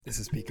This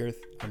is Peak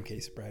Earth. I'm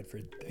Case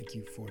Bradford. Thank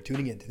you for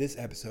tuning in to this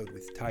episode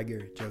with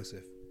Tiger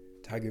Joseph.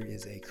 Tiger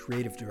is a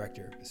creative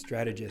director, a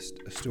strategist,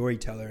 a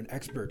storyteller, an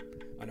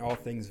expert on all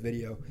things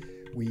video.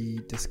 We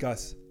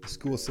discuss the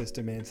school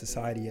system and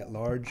society at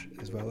large,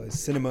 as well as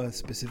cinema,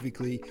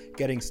 specifically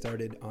getting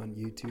started on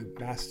YouTube,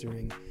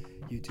 mastering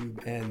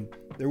YouTube, and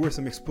there were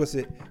some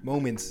explicit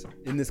moments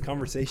in this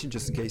conversation,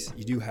 just in case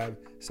you do have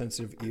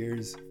sensitive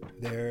ears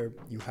there.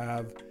 You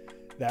have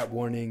that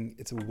warning.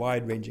 It's a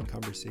wide-ranging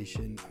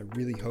conversation. I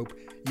really hope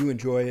you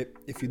enjoy it.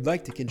 If you'd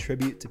like to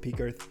contribute to Peak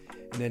Earth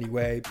in any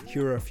way,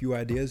 here are a few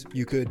ideas.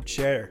 You could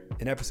share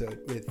an episode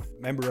with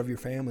a member of your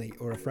family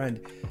or a friend.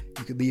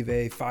 You could leave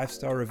a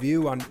 5-star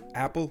review on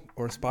Apple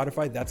or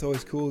Spotify. That's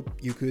always cool.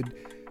 You could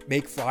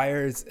make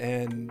flyers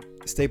and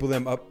staple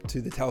them up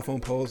to the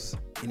telephone poles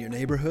in your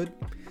neighborhood.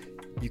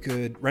 You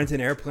could rent an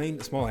airplane,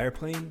 a small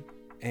airplane,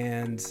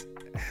 and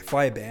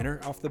fly a banner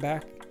off the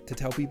back to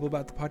tell people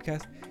about the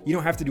podcast. You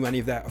don't have to do any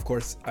of that, of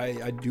course.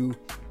 I do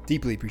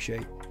deeply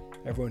appreciate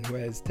everyone who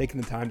has taken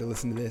the time to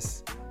listen to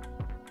this.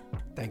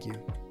 Thank you.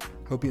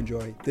 Hope you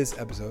enjoy this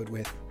episode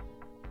with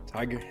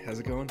Tiger. How's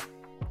it going?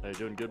 How you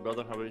doing? Good,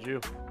 brother. How about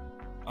you?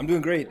 I'm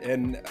doing great,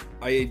 and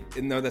I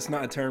know that's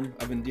not a term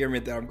of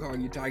endearment that I'm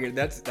calling you Tiger.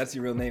 That's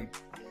your real name.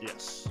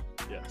 Yes.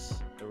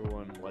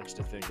 Everyone likes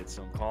to think it's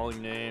some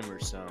calling name or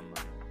some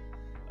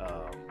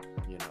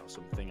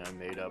something I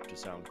made up to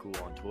sound cool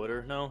on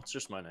Twitter. No, it's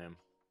just my name.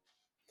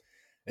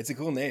 It's a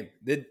cool name.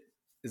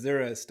 Is there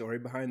a story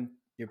behind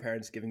your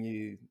parents giving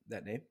you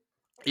that name?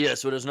 Yeah,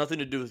 so it has nothing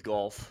to do with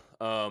golf.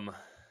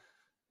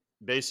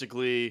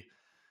 Basically,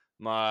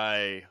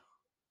 my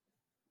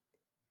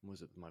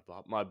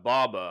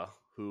baba,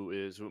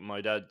 who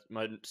my dad's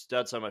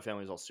side of my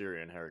family is all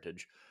Syrian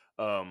heritage.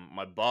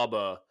 My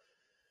baba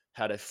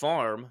had a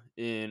farm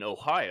in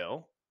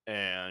Ohio,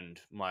 and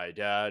my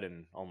dad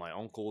and all my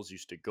uncles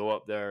used to go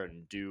up there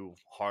and do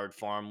hard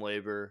farm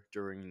labor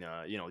during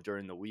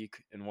the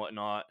week and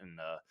whatnot, and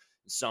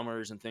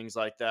summers and things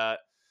like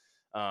that.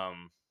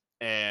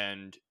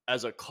 And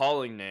as a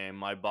calling name,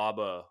 my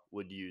baba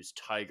would use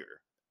Tiger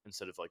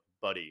instead of like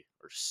Buddy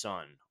or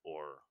Son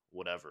or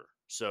whatever.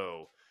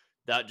 So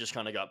that just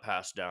kind of got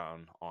passed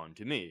down on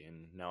to me,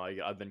 and now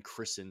I've been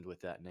christened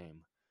with that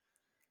name.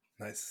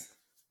 Nice.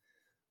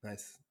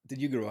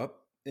 Did you grow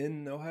up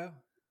in Ohio?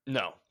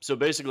 No. So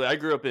basically, I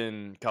grew up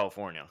in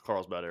California,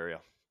 Carlsbad area,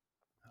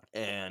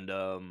 and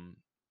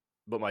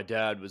but my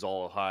dad was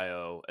all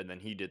Ohio, and then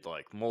he did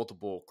like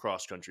multiple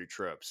cross country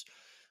trips.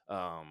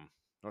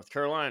 North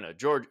Carolina,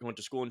 Georgia, went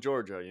to school in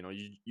Georgia,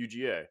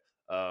 UGA.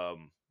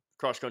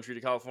 Cross country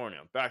to California,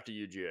 back to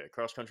UGA,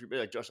 cross country,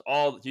 like just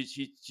all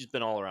he's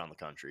been all around the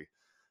country.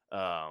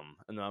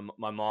 And then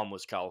my mom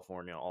was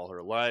California all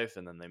her life,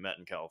 and then they met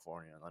in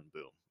California, and then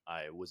boom,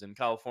 I was in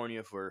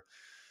California for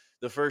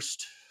the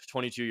first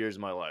 22 years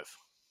of my life.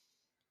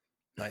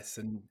 Nice.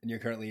 And you're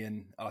currently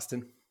in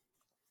Austin?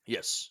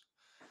 Yes.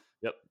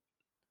 Yep.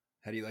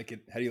 How do you like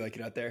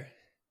it out there?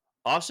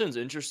 Austin's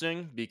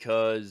interesting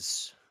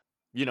because,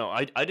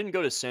 I didn't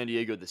go to San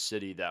Diego, the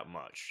city, that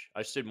much.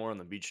 I stayed more in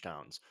the beach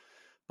towns.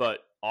 But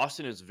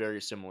Austin is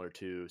very similar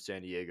to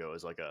San Diego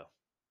as like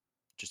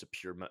just a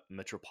pure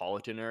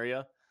metropolitan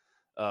area.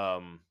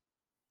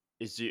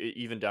 It's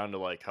even down to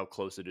like how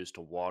close it is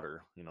to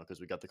water,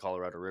 because we got the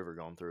Colorado River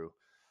going through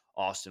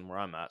Austin where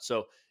I'm at.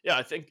 So yeah,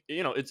 I think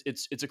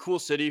it's a cool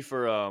city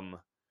for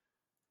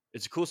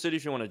it's a cool city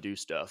if you want to do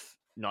stuff,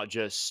 not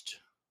just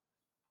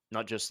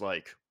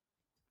like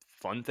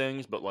fun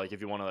things, but like if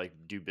you want to like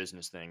do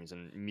business things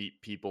and meet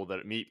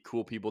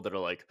cool people that are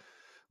like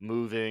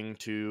moving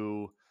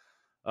to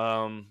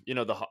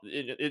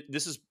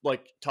this is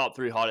like top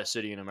 3 hottest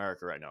city in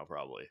America right now.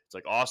 Probably it's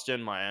like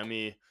Austin,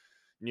 Miami,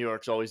 New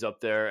York's always up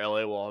there.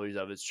 LA will always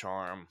have its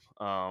charm.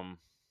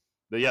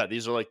 But yeah,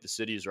 these are like the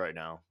cities right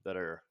now that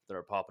are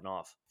popping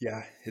off.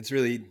 Yeah, it's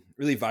really,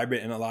 really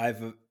vibrant and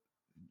alive. I've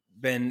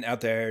been out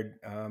there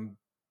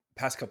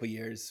past couple of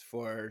years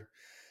for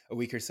a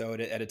week or so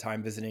at a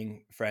time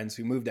visiting friends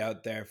who moved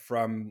out there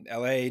from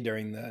LA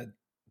during the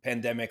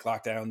pandemic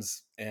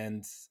lockdowns.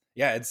 And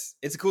yeah, it's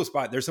a cool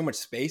spot. There's so much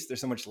space.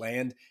 There's so much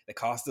land. The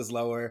cost is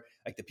lower.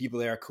 Like the people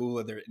there are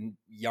cool. They're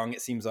young,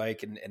 it seems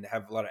like, and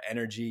have a lot of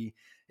energy.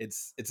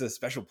 It's a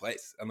special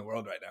place in the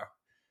world right now.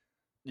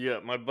 Yeah,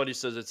 my buddy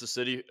says it's a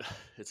city.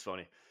 It's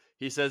funny.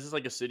 He says it's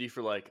like a city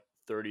for like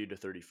 30 to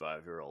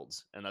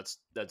 35-year-olds, and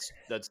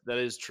that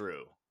is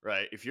true,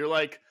 right? If you're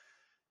like,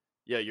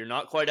 yeah, you're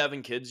not quite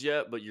having kids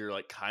yet, but you're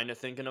like kind of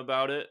thinking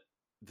about it,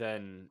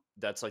 then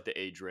that's like the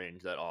age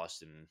range that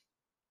Austin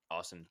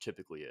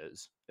typically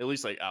is. At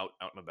least like out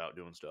and about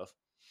doing stuff.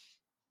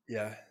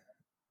 Yeah.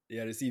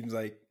 It seems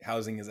like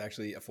housing is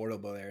actually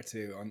affordable there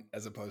too,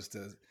 as opposed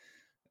to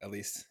at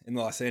least in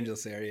the Los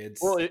Angeles area.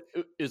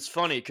 It's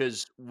funny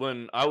because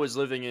when I was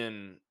living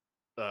in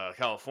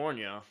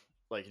California,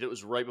 like it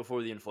was right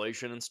before the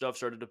inflation and stuff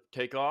started to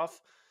take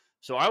off.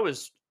 So I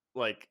was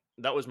like,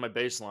 that was my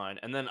baseline.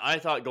 And then I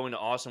thought going to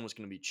Austin was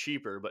going to be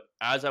cheaper. But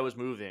as I was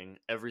moving,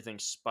 everything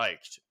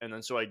spiked. And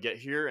then so I get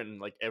here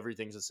and like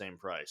everything's the same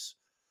price.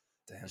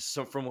 Damn.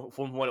 So from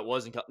what it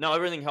was now,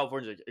 everything in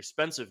California is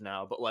expensive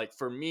now, but like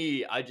for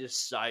me, I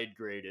just side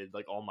graded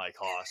like all my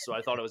costs, so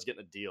I thought I was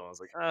getting a deal. I was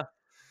like,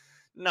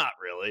 not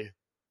really.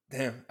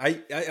 Damn.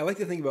 I like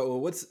to think about, well,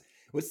 what's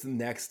the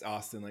next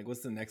Austin? Like,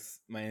 what's the next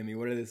Miami?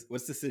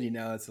 What's the city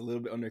now that's a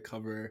little bit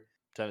undercover?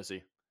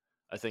 Tennessee,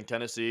 I think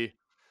Tennessee.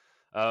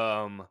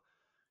 Um,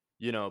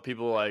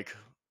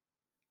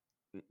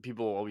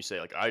 people always say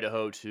like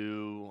Idaho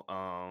too.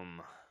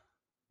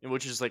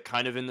 Which is like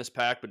kind of in this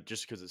pack, but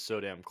just because it's so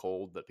damn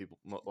cold that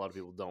a lot of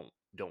people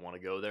don't want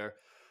to go there.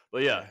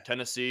 But yeah, Yeah.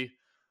 Tennessee.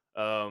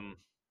 Um,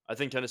 I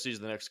think Tennessee is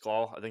the next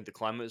call. I think the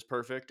climate is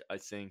perfect. I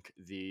think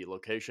the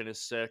location is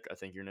sick. I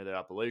think you're near the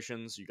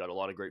Appalachians. You got a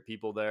lot of great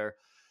people there.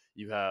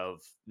 You have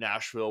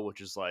Nashville,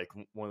 which is like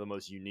one of the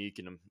most unique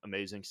and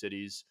amazing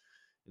cities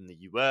in the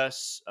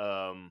U.S.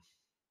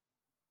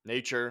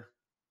 Nature,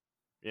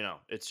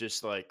 it's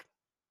just like,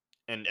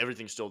 and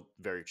everything's still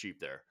very cheap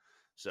there.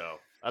 So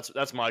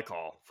that's my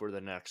call for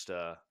the next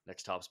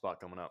top spot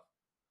coming up.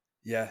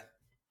 Yeah.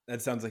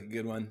 That sounds like a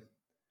good one.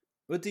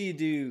 What do you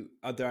do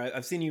out there?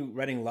 I've seen you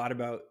writing a lot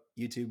about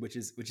YouTube, which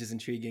is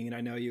intriguing, and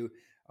I know you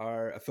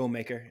are a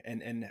filmmaker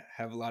and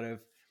have a lot of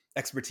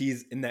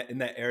expertise in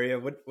that area.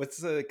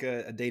 What's like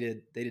a day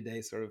to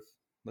day sort of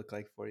look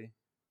like for you?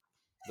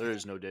 There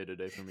is no day to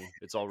day for me.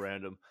 It's all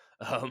random.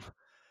 Um,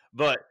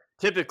 but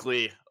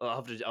typically,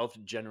 I'll have to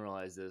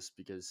generalize this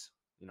because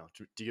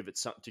to give it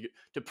some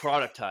to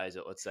productize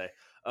it. Let's say,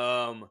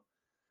 um,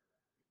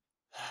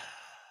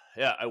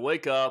 yeah, I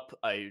wake up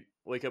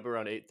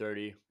around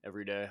 8:30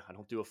 every day. I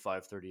don't do a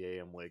 5:30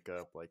 a.m. wake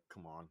up. Like,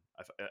 come on.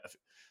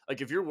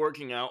 Like if you're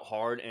working out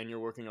hard and you're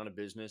working on a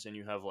business and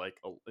you have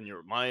and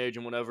you're my age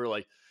and whatever,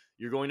 like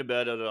you're going to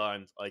bed at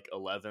like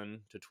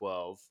 11 to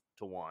 12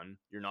 to 1.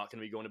 You're not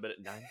going to be going to bed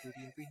at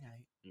 9:30 every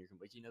night. You're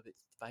waking up at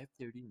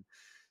 5:30 and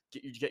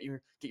get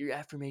your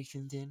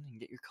affirmations in and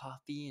get your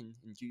coffee and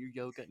do your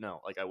yoga. No,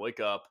 like I wake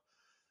up,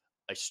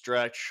 I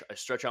stretch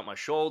out my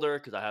shoulder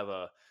because I have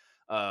a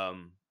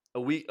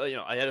week.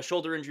 I had a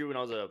shoulder injury when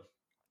I was a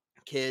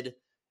kid,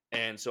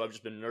 and so I've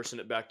just been nursing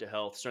it back to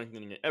health,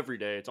 strengthening it every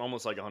day. It's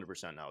almost like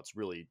 100% now. It's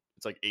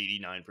like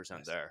 89%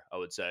 Nice. there, I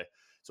would say.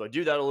 So I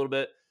do that a little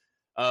bit.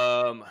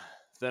 Um,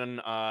 then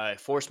I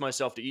force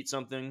myself to eat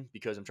something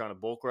because I'm trying to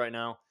bulk right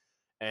now,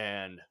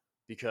 and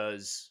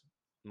because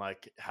my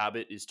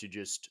habit is to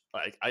just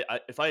like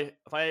if I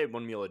had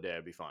one meal a day,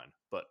 I'd be fine.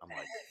 But I'm like,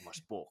 I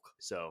must bulk,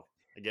 so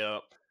I get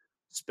up,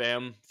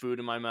 spam food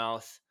in my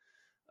mouth.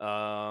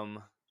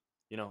 Um,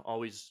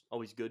 always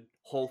good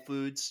whole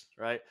foods,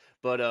 right?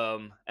 But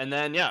and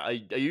then yeah,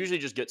 I usually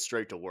just get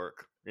straight to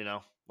work.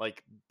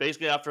 Like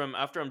basically after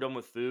I'm done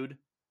with food,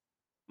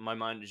 my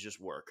mind is just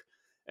work,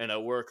 and I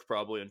work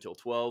probably until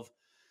 12.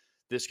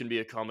 This can be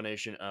a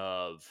combination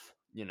of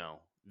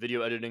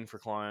video editing for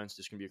clients.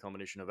 This can be a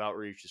combination of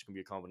outreach. This can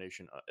be a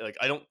combination like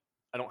I don't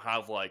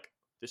have like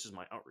this is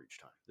my outreach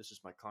time. This is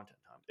my content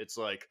time. It's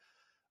like,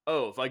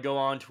 oh, if I go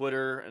on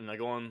Twitter and I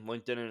go on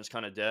LinkedIn and it's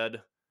kind of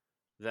dead,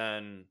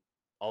 then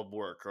I'll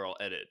work or I'll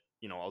edit.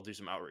 I'll do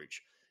some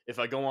outreach. If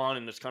I go on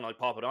and just kind of like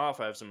pop it off,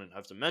 I have some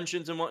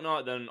mentions and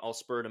whatnot, then I'll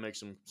spur to make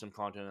some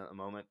content at the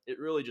moment. It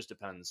really just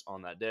depends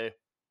on that day.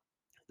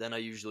 Then I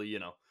usually,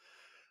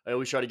 I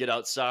always try to get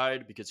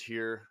outside because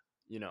here,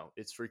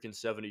 it's freaking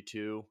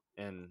 72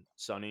 and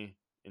sunny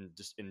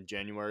in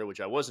January,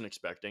 which I wasn't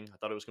expecting. I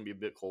thought it was gonna be a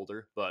bit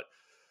colder, but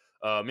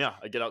yeah,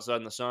 I get outside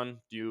in the sun,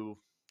 do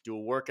a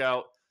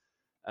workout,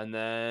 and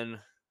then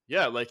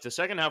yeah, like the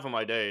second half of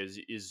my day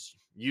is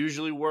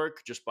usually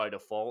work just by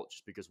default,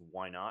 just because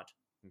why not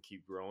and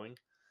keep growing.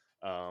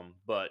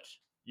 But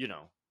you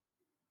know,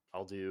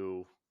 I'll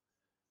do.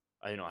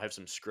 I have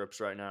some scripts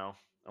right now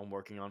I'm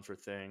working on for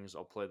things.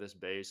 I'll play this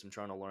bass. I'm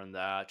trying to learn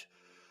that.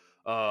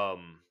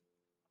 Um,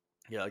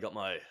 yeah, I got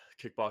my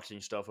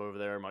kickboxing stuff over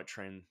there. Might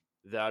train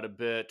that a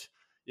bit.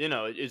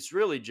 It's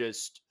really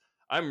just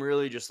I'm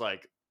really just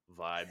like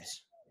vibes.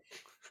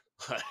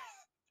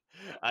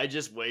 I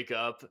just wake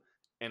up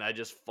and I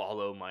just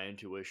follow my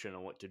intuition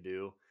on what to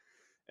do,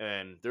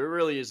 and there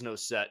really is no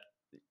set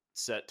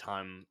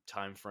time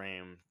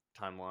frame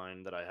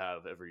timeline that I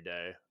have every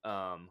day.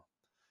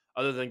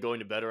 Other than going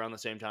to bed around the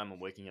same time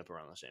and waking up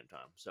around the same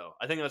time. So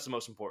I think that's the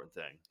most important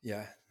thing.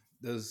 Yeah,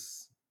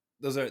 those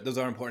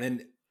are important,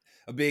 and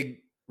a big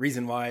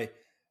reason why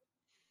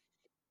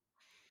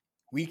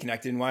we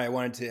connected and why I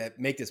wanted to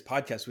make this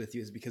podcast with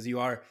you is because you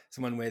are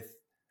someone with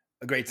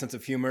a great sense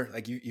of humor.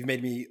 Like you've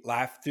made me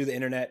laugh through the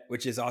internet,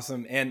 which is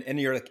awesome. And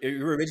you're an Well,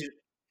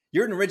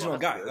 original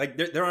that's guy. good.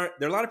 Like there are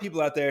a lot of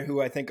people out there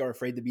who I think are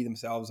afraid to be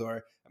themselves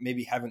or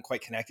maybe haven't quite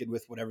connected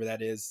with whatever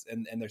that is,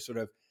 and they're sort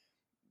of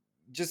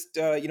just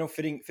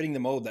fitting the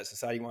mold that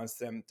society wants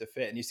them to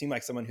fit. And you seem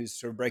like someone who's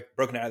sort of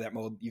broken out of that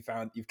mold.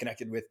 You've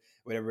connected with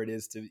whatever it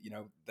is to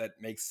that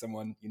makes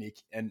someone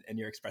unique, and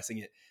you're expressing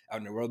it out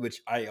in the world,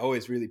 which I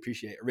always really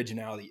appreciate.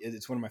 Originality,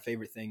 it's one of my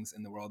favorite things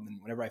in the world,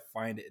 and whenever I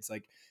find it, it's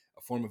like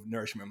a form of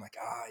nourishment. I'm like,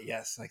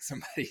 yes, like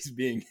somebody's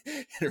being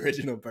an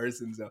original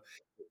person. So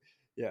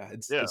yeah,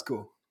 it's Yeah. it's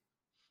cool.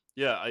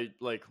 Yeah,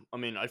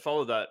 I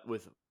follow that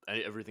with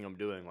everything I'm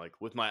doing, like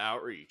with my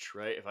outreach,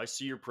 right? If I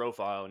see your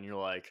profile and you're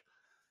like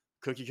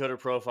cookie cutter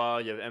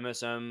profile, you have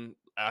MSM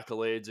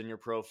accolades in your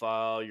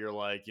profile, you're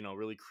like,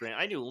 really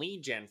I do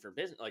lead gen for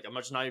business. Like, I'm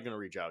just not even gonna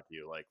reach out to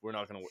you. Like,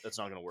 that's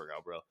not gonna work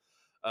out, bro.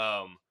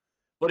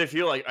 But if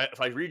you're like,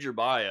 if I read your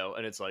bio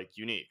and it's like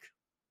unique,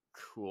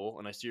 cool,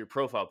 and I see your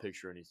profile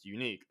picture and it's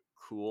unique,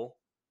 cool,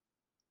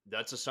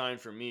 that's a sign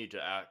for me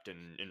to act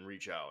and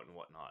reach out and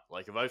whatnot.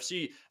 Like if I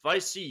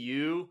see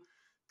you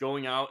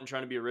going out and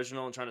trying to be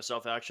original and trying to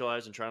self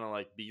actualize and trying to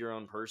like be your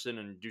own person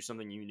and do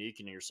something unique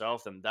in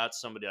yourself, then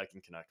that's somebody I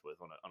can connect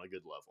with on a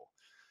good level.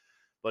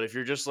 But if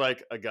you're just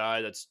like a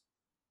guy that's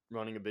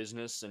running a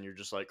business and you're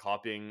just like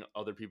copying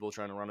other people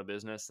trying to run a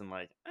business, then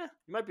like,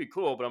 you might be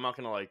cool, but I'm not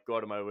gonna like go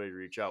out of my way to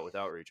reach out with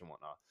outreach and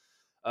whatnot.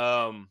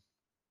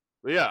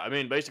 But yeah, I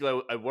mean,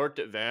 basically, I worked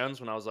at Vans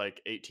when I was like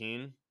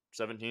 18,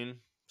 17,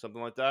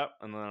 something like that.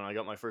 And then I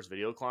got my first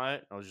video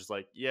client. I was just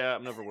like, yeah,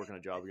 I'm never working a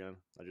job again.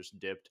 I just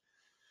dipped.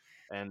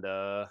 And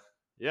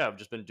yeah, I've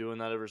just been doing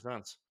that ever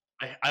since.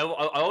 I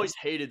always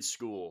hated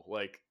school,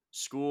 like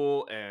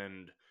school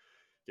and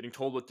getting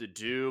told what to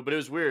do. But it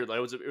was weird. Like,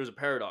 it was a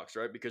paradox,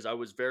 right? Because I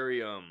was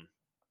very I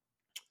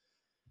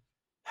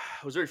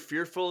was very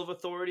fearful of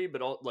authority,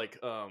 but all like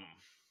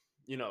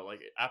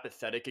like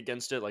apathetic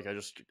against it. Like I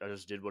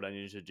just did what I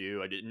needed to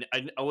do.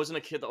 I wasn't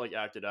a kid that like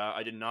acted out.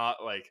 I did not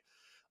like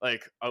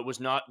I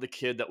was not the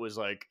kid that was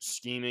like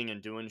scheming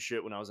and doing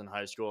shit when I was in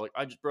high school. Like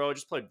I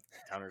just played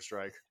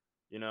Counter-Strike,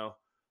 you know?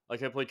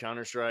 Like I played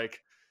Counter-Strike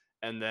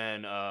and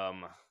then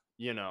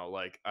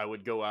like I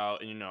would go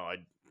out and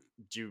I'd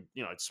do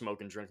I'd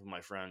smoke and drink with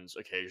my friends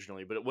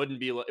occasionally, but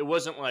it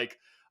wasn't like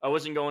I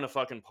wasn't going to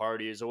fucking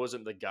parties. I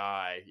wasn't the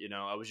guy,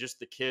 I was just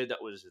the kid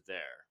that was there.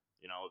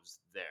 I was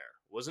there.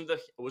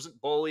 I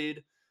wasn't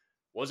bullied,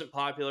 wasn't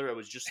popular. I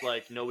was just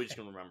like nobody's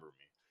gonna remember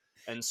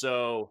me. And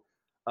so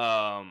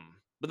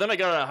but then I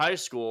got out of high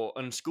school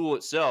and school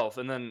itself,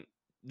 and then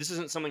this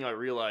isn't something I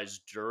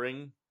realized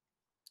during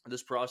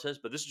this process,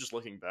 but this is just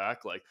looking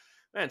back, like,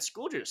 man,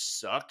 school just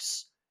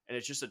sucks. And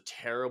it's just a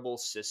terrible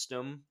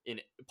system. In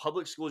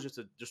public school is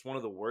just one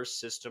of the worst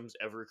systems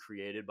ever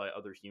created by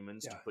other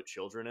humans to put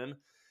children in.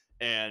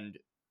 And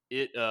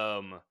it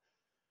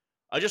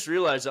I just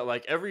realized that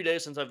like every day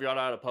since I've got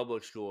out of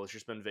public school, it's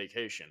just been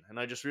vacation. And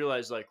I just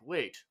realized like,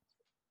 wait.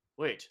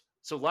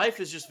 So life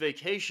is just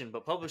vacation,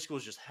 but public school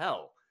is just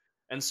hell.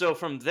 And so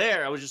from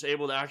there, I was just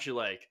able to actually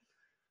like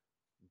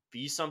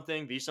be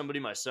somebody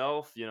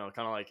myself, kind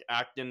of like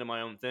act into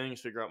my own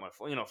things, figure out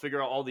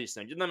all these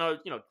things. And then I,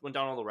 went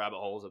down all the rabbit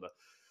holes of the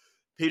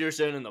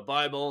Peterson and the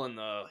Bible and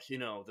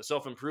the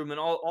self-improvement,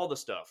 all the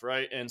stuff.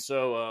 Right. And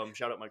so,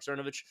 shout out Mike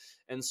Cernovich.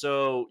 And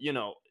so,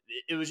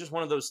 it was just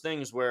one of those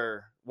things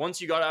where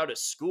once you got out of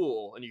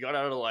school and you got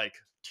out of like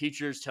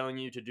teachers telling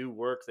you to do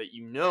work that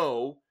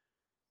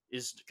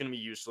is going to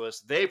be useless,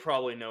 they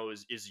probably know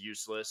is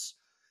useless,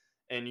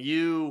 and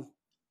you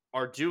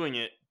are doing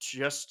it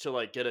just to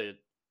like get a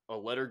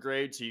letter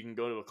grade so you can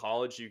go to a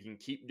college so you can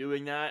keep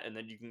doing that, and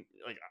then you can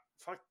like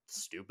fuck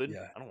stupid.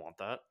 Yeah. I don't want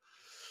that.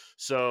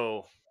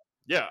 So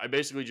yeah, I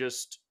basically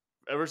just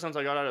ever since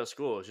I got out of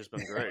school, it's just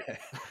been great.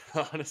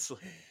 Honestly.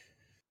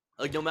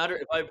 Like no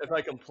matter if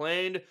I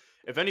complained,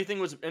 if anything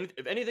was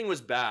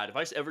bad, if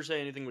I ever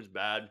say anything was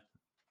bad,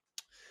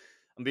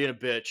 I'm being a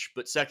bitch.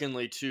 But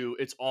secondly, too,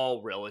 it's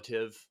all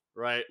relative,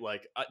 right?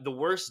 Like the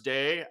worst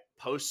day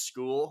post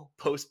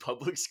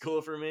public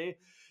school for me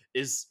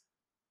is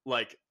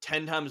like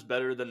 10 times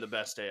better than the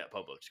best day at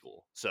public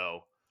school.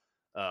 So,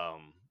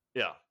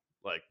 yeah,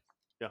 like,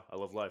 yeah, I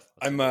love life.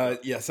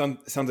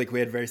 Sounds like we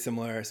had very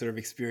similar sort of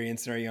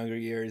experience in our younger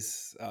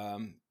years.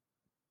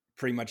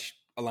 Pretty much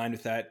aligned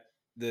with that.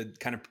 The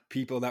kind of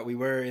people that we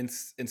were in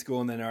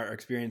school, and then our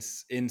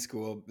experience in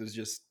school was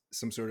just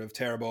some sort of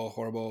terrible,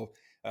 horrible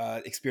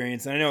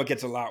experience. And I know it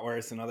gets a lot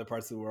worse in other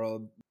parts of the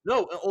world.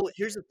 No,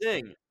 here's the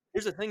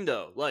thing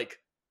though. Like,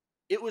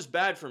 it was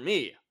bad for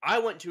me. I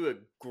went to a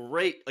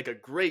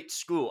great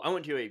school. I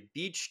went to a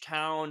beach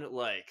town,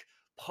 like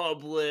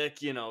public,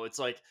 it's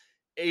like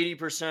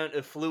 80%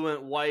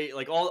 affluent white,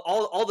 like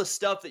all the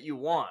stuff that you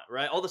want,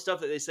 right? All the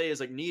stuff that they say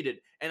is like needed.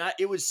 And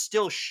it was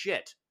still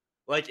shit.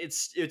 Like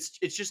it's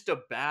just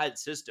a bad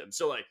system.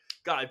 So like,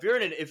 God, if you're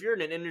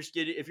in an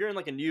interstate, if you're in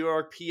like a New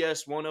York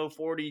PS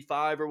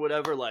 1045 or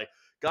whatever, like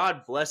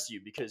God bless you,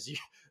 because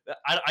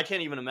I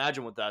can't even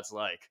imagine what that's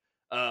like.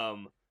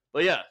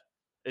 But yeah,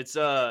 it's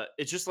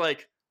just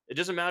like, it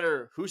doesn't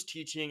matter who's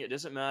teaching, it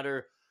doesn't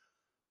matter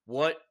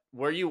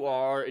where you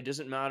are, it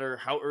doesn't matter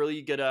how early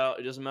you get out,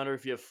 it doesn't matter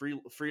if you have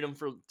freedom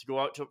to go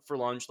out for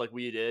lunch like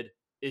we did.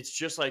 It's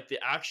just like the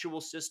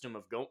actual system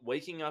of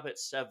waking up at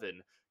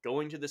 7,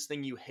 going to this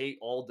thing you hate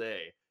all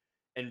day,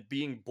 and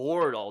being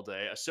bored all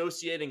day,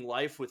 associating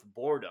life with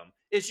boredom.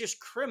 It's just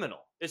criminal.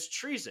 It's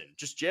treason.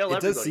 Just jail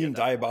everybody. It does seem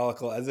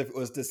diabolical, as if it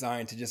was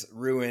designed to just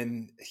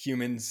ruin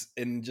humans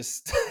and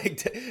just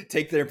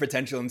take their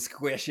potential and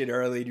squish it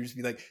early, to just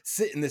be like,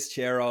 sit in this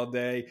chair all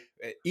day,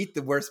 eat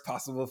the worst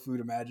possible food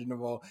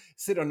imaginable,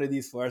 sit under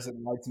these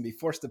fluorescent lights and be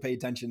forced to pay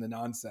attention to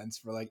nonsense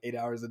for like 8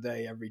 hours a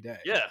day every day.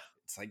 Yeah.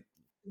 It's like,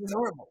 It's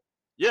horrible.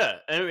 Yeah,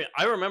 and I mean,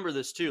 I remember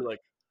this too. Like,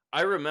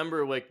 I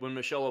remember like when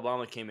Michelle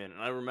Obama came in,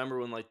 and I remember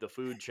when like the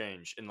food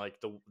changed and like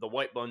the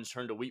white buns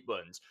turned to wheat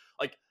buns.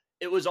 Like,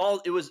 it was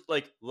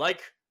like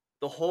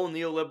the whole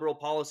neoliberal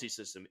policy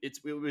system. It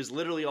was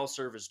literally all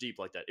service deep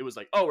like that. It was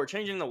like, oh, we're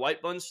changing the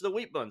white buns to the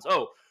wheat buns.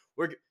 Oh,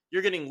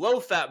 you're getting low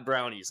fat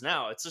brownies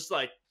now. It's just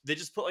like they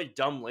just put like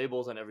dumb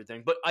labels on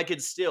everything. But I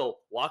could still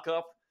walk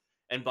up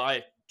and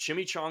buy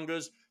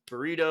chimichangas,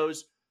 burritos,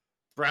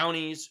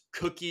 brownies,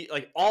 cookie,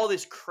 like all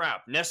this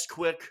crap,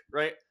 Nesquik,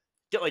 right?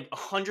 Get like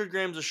 100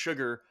 grams of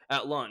sugar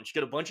at lunch,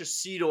 get a bunch of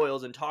seed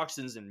oils and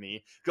toxins in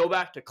me, go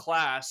back to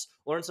class,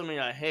 learn something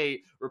I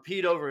hate,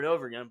 repeat over and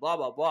over again, blah,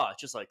 blah, blah. It's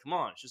just like, come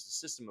on, it's just a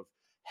system of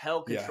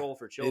hell Yeah, control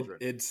for children.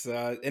 it's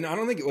and I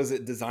don't think it was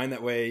designed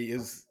that way. It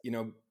was,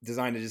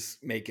 designed to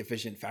just make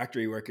efficient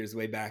factory workers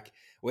way back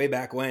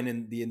when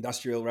in the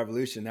Industrial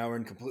Revolution. Now we're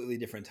in completely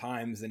different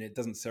times, and it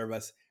doesn't serve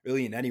us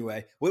really in any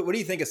way. What do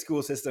you think a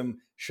school system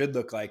should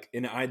look like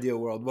in an ideal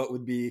world? What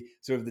would be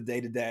sort of the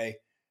day to day,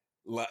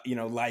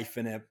 life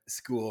in a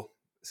school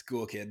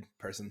kid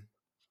person?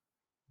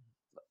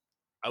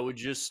 I would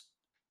just,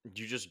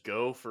 you just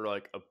go for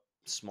like a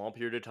small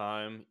period of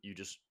time. You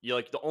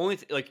like the only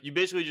like you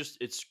basically just,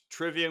 it's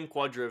trivium,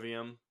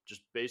 quadrivium,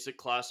 just basic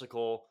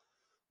classical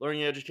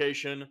learning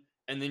education.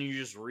 And then you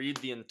just read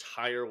the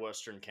entire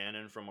Western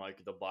canon from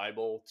like the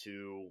Bible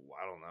to,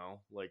 I don't know,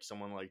 like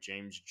someone like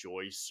James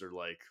Joyce or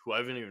like who I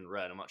haven't even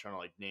read. I'm not trying to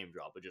like name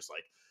drop, but just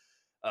like,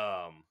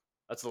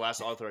 that's the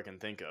last author I can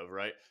think of,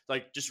 right?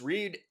 Like just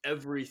read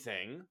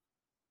everything,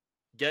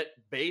 get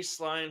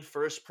baseline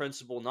first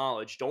principle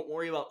knowledge. Don't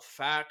worry about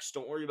facts.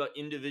 Don't worry about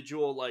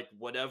individual, like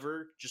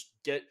whatever. Just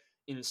get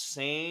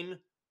insane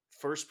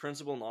first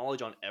principle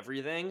knowledge on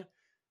everything.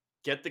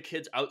 Get the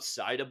kids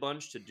outside a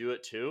bunch to do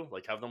it too.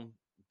 Like have them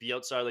be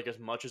outside like as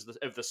much as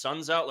if the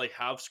sun's out, like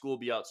have school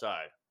be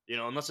outside.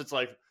 Unless it's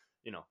like,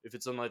 if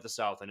it's in like the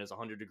South and it's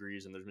 100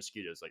 degrees and there's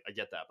mosquitoes, like I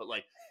get that. But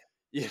like,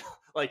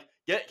 like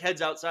get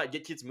kids outside,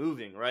 get kids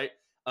moving, right?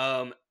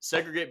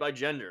 Segregate by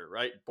gender,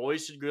 right?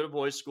 Boys should go to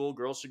boys school,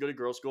 girls should go to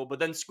girls school, but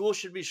then school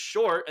should be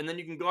short and then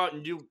you can go out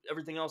and do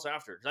everything else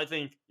after. Because I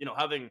think,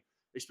 having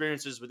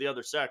experiences with the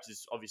other sex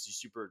is obviously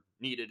super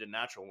needed and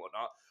natural and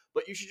whatnot,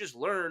 but you should just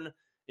learn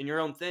in your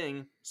own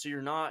thing. So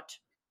you're not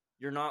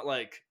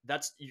like,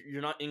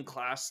 you're not in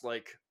class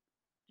like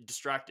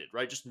distracted,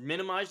 right? Just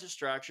minimize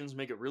distractions,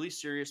 make it really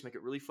serious, make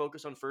it really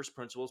focus on first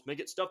principles, make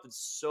it stuff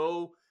that's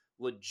so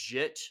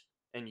legit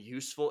and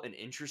useful and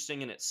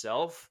interesting in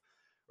itself,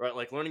 right?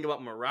 Like learning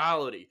about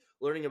morality,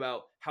 learning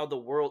about how the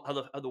world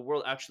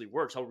actually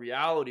works, how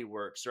reality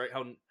works, right?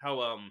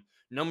 How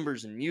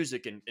numbers and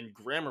music and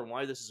grammar,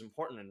 why this is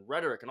important, and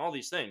rhetoric and all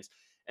these things,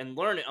 and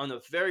learn it on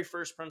the very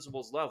first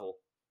principles level.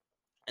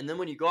 And then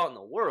when you go out in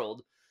the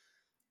world,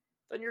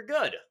 then you're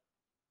good.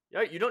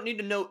 Right? You don't need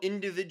to know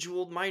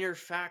individual minor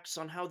facts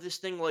on how this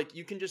thing, like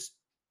you can just,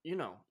 you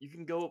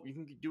can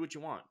do what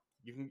you want.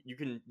 You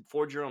can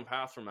forge your own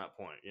path from that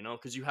point,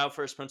 because you have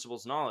first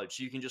principles knowledge.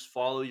 So you can just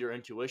follow your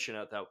intuition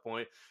at that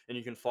point, and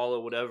you can follow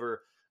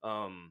whatever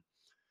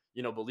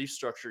belief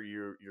structure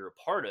you're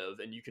a part of,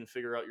 and you can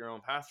figure out your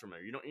own path from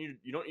there. You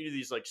don't need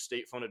these like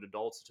state funded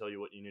adults to tell you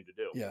what you need to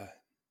do.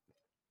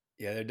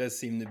 Yeah. There does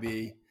seem to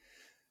be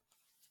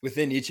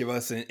within each of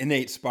us an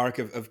innate spark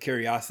of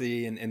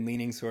curiosity and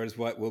leaning towards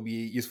what will be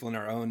useful in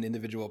our own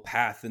individual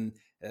path. And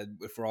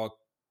if we're all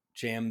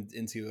jammed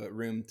into a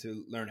room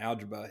to learn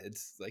algebra,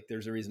 it's like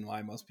there's a reason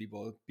why most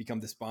people become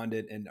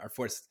despondent and are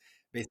forced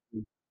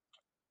basically.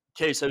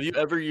 Case, have you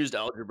ever used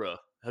algebra?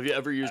 Have you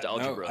ever used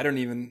algebra? No, I don't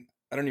even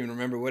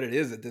remember what it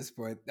is at this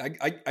point.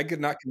 I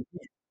could not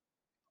compete.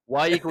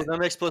 Y equals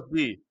mx plus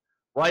b.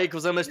 Y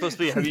equals mx plus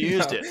b. Have you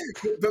used it?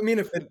 Put me in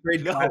a fifth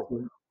grade class.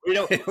 We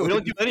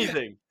don't do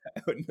anything.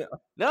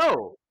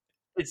 No,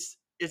 it's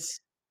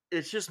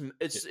just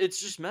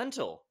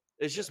mental.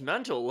 It's just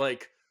mental.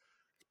 Like,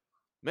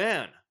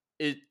 man,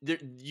 it's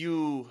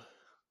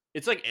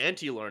like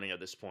anti-learning at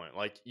this point.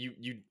 Like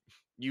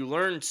you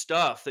learn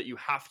stuff that you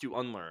have to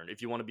unlearn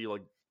if you want to be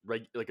like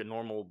a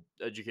normal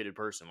educated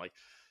person. Like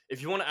if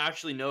you want to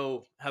actually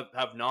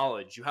have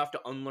knowledge, you have to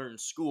unlearn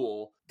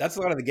school. That's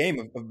a lot of the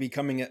game of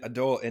becoming an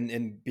adult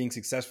and being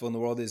successful in the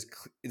world is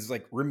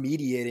like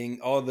remediating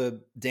all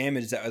the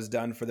damage that was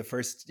done for the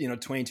first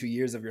 22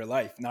 years of your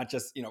life. Not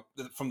just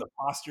from the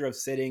posture of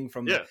sitting,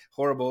 from the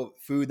horrible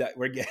food that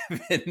we're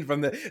given,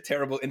 from the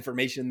terrible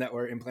information that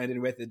we're implanted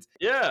with it.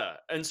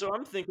 And so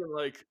I'm thinking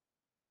like,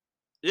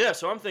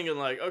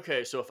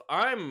 okay, so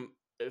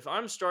if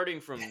I'm starting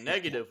from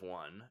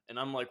 -1 and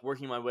I'm like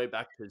working my way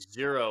back to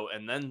 0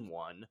 and then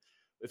 1,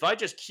 if I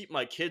just keep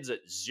my kids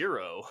at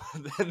 0,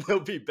 then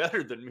they'll be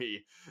better than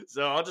me.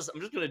 So I'm just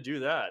going to do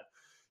that.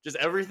 Just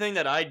everything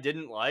that I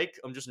didn't like,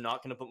 I'm just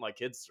not going to put my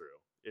kids through.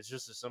 It's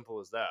just as simple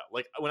as that.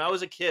 Like when I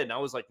was a kid and I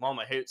was like, Mom,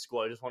 I hate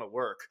school. I just want to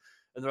work.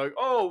 And they're like,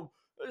 oh,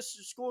 this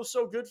school is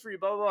so good for you,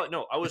 blah, blah, blah.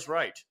 No, I was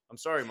right. I'm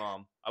sorry,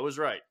 Mom. I was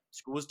right.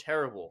 School was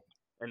terrible.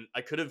 And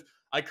I could have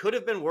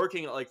been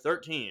working at like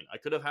 13. I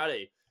could have had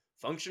a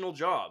functional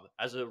job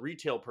as a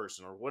retail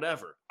person or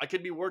whatever. I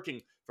could be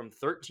working from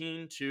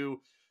 13 to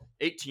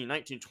 18,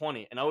 19,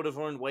 20, and I would have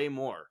learned way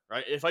more,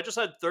 right? If I just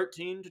had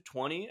 13 to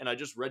 20 and I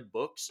just read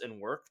books and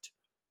worked,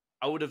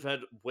 I would have had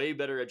way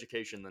better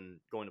education than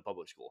going to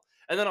public school.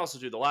 And then also,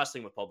 too, the last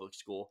thing with public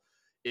school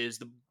is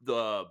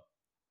the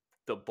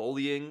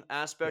bullying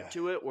aspect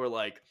Yeah. to it, where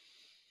like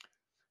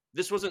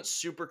this wasn't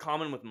super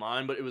common with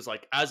mine, but it was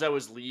like as I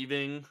was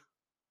leaving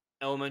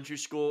elementary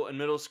school and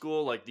middle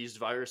school, like these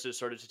viruses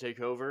started to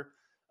take over.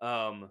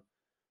 Um,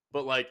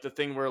 but like the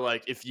thing where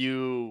like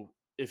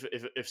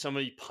if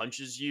somebody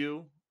punches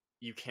you,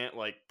 you can't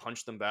like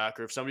punch them back,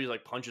 or if somebody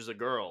like punches a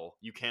girl,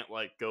 you can't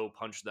like go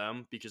punch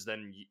them, because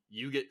then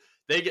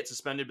they get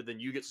suspended, but then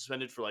you get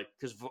suspended for like,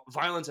 because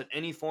violence in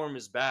any form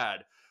is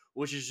bad,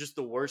 which is just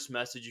the worst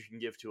message you can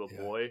give to a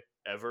Yeah. boy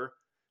ever,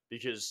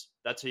 because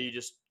that's how you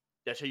just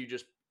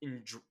you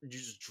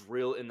just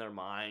drill in their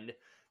mind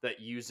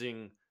that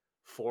using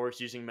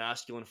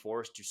masculine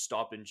force to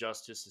stop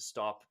injustice, to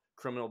stop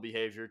criminal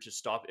behavior, to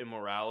stop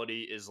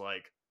immorality is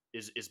like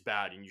is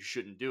bad, and you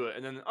shouldn't do it.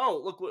 And then, oh,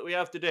 look what we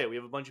have today. We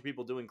have a bunch of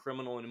people doing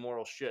criminal and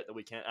immoral shit that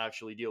we can't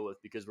actually deal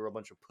with because we're a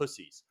bunch of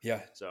pussies.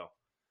 Yeah. So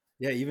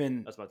Yeah.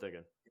 that's my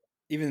thinking.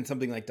 Even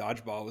something like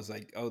dodgeball was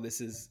like, oh, this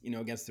is,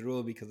 against the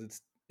rule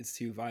because it's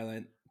too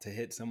violent to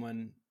hit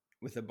someone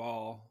with a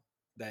ball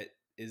that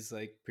is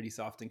like pretty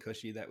soft and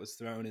cushy that was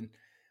thrown. And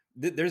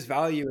there's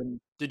value in.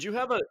 Did you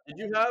have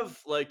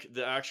like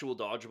the actual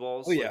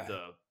dodgeballs, Oh like yeah.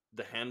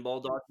 the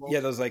handball dodgeballs? Yeah,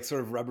 those like sort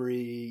of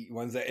rubbery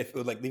ones that it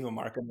would like leave a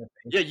mark on the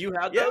face. Yeah, you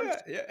had those.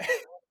 Yeah, yeah.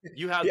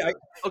 You had Yeah, those.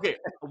 Okay,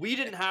 we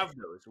didn't have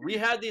those. We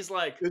had these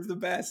like it's the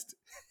best.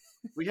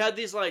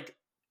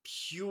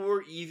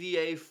 pure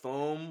EVA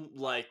foam,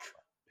 like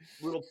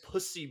little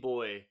pussy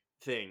boy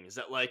things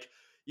that like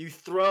you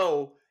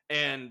throw,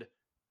 and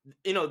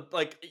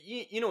like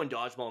in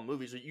dodgeball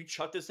movies, you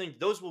chuck this thing,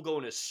 those will go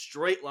in a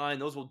straight line,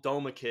 those will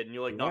dome a kid, and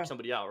you like knock Yeah,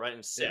 somebody out, right?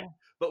 And sick. yeah.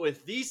 But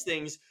with these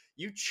things,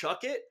 you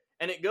chuck it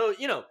and it goes,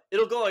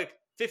 it'll go like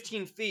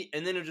 15 feet,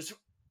 and then it'll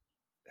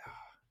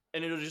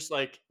just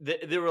like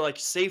they were like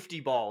safety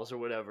balls or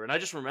whatever. And I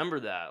just remember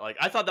that, like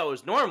I thought that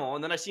was normal,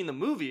 and then I seen the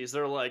movies,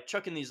 they're like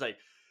chucking these like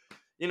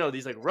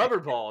these like rubber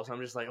balls. I'm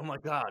just like, oh my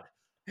god,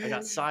 I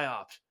got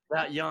psyoped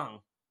that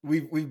young.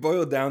 We've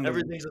boiled down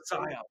Everything's a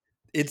psyop.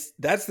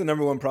 That's the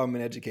number one problem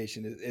in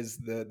education is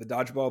the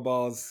dodgeball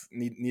balls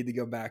need to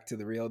go back to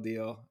the real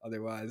deal.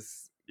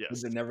 Otherwise,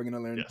 Yes. they're never going to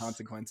learn the Yes.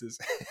 consequences.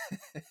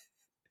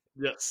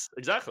 Yes,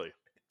 exactly.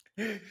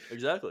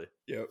 Exactly.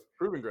 Yep.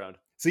 Proving ground.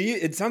 So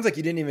it sounds like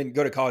you didn't even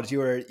go to college. You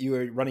were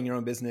running your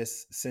own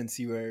business since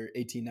you were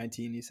 18,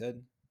 19, you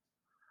said?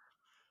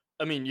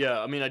 I mean,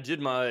 yeah. I mean, I did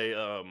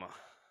my,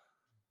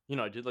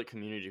 I did like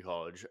community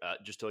college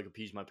just to like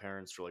appease my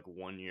parents for like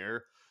 1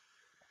 year.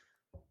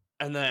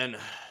 And then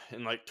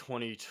in like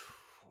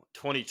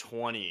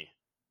 2020,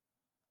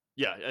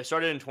 yeah, I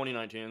started in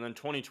 2019, and then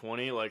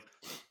 2020, like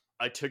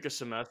I took a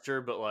semester,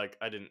 but like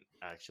I didn't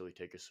actually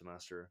take a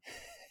semester.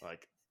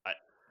 Like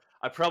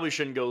I probably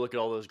shouldn't go look at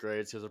all those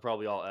grades because they're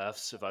probably all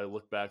Fs if I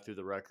look back through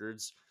the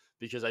records,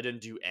 because I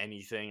didn't do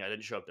anything. I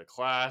didn't show up to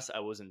class.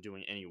 I wasn't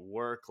doing any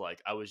work. Like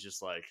I was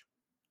just like,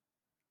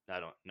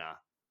 nah.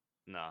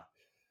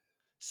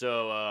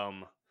 So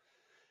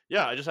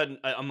yeah,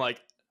 I'm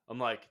like,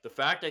 the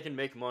fact I can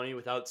make money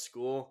without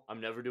school, I'm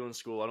never doing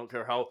school. I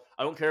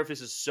don't care if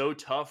this is so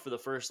tough for the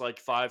first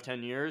like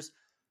 5-10 years.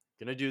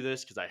 I'm gonna do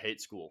this because I hate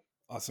school.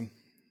 Awesome.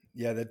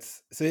 Yeah,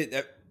 that's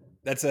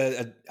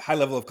a high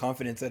level of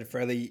confidence at a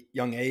fairly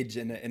young age,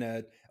 and in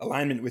a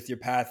alignment with your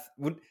path.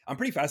 I'm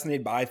pretty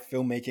fascinated by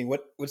filmmaking.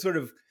 What's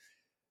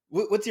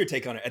your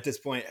take on it at this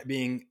point,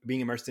 being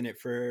immersed in it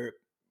for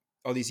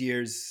all these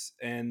years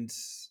and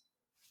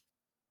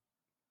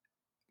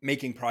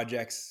making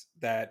projects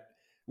that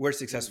were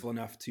successful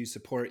enough to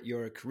support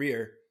your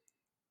career?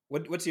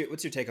 What's your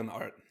take on the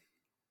art?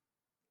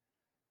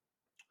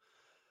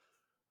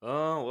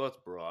 Oh, well, that's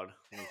broad.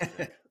 Let me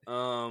think.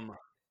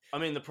 I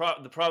mean, the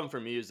problem for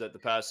me is that the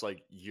past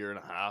like year and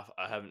a half,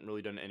 I haven't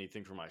really done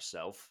anything for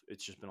myself.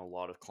 It's just been a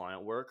lot of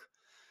client work.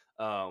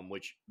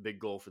 Which big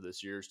goal for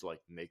this year is to like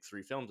make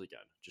 3 films again,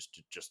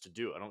 just to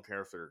do it. I don't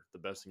care if they're the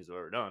best things I've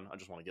ever done. I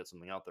just want to get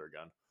something out there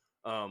again.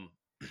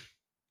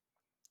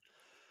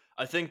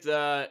 I think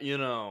that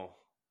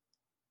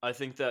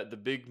the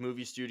big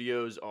movie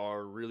studios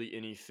are really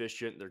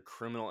inefficient. They're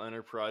criminal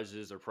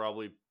enterprises. They're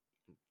probably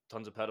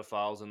tons of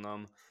pedophiles in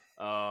them.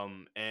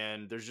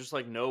 And there's just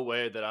like no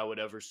way that I would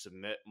ever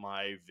submit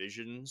my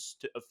visions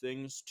of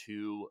things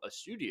to a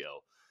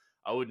studio.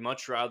 I would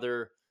much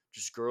rather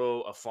just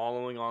grow a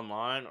following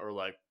online, or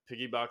like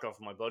piggyback off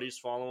of my buddy's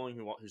following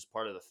who's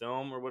part of the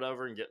film or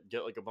whatever, and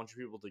get like a bunch of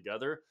people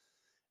together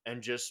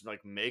and just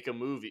like make a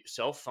movie,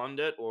 self-fund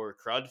it or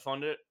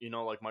crowdfund it,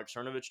 like Mike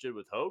Cernovich did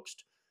with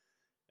Hoaxed.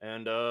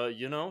 And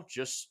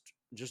just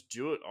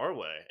do it our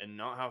way and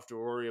not have to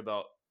worry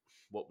about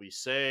what we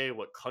say,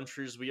 what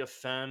countries we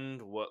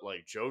offend, what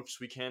like jokes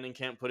we can and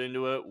can't put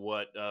into it,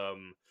 what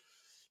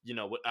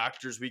what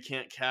actors we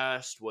can't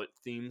cast, what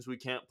themes we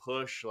can't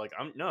push. Like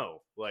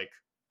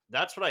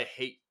that's what I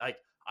hate. Like,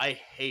 I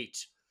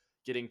hate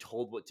getting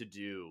told what to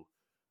do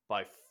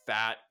by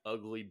fat,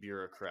 ugly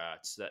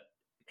bureaucrats that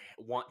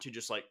want to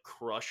just like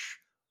crush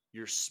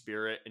your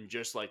spirit and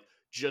just like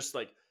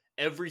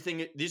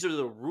everything. These are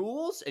the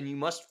rules, and you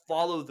must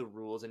follow the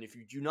rules. And if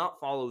you do not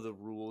follow the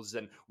rules,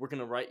 then we're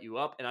gonna write you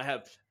up. And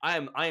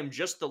I am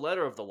just the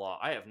letter of the law.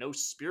 I have no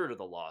spirit of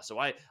the law. So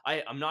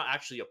I'm not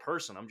actually a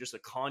person. I'm just a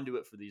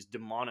conduit for these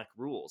demonic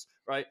rules.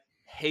 Right?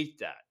 Hate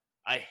that.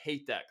 I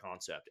hate that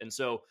concept. And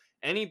so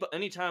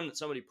anytime that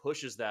somebody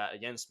pushes that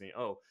against me,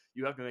 oh,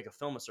 you have to make a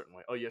film a certain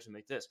way. Oh, you have to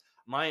make this.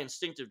 My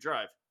instinctive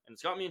drive, and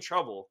it's got me in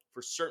trouble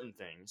for certain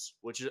things,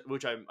 which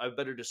I have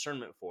better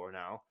discernment for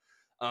now,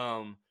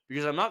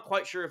 because I'm not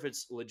quite sure if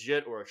it's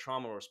legit or a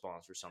trauma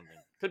response or something.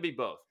 Could be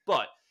both,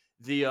 but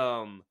the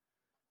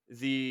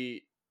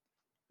the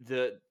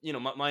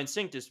my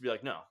instinct is to be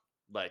like, no,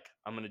 like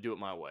I'm gonna do it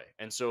my way,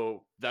 and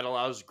so that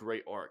allows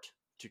great art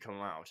to come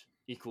out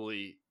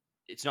equally.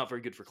 It's not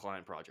very good for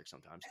client projects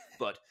sometimes,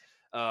 but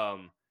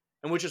um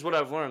and which is what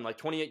I've learned. Like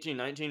 2018,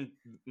 19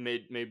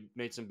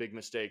 made some big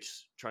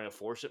mistakes trying to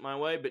force it my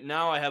way, but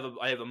now I have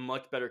a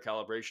much better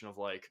calibration of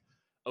like,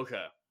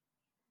 okay,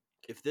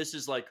 if this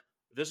is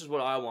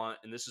what I want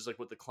and this is like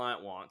what the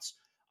client wants,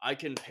 I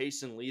can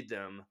pace and lead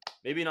them,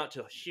 maybe not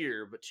to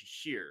here, but to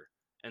here.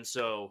 And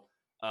so,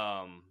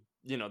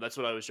 that's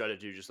what I always try to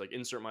do, just like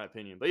insert my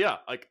opinion. But yeah,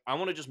 like I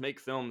want to just make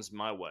films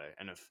my way.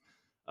 And if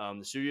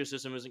the studio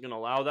system isn't going to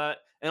allow that,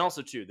 and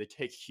also too, they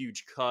take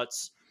huge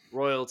cuts,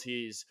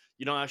 royalties.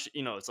 You don't actually,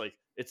 it's like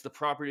it's the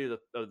property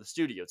of the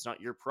studio. It's not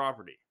your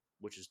property,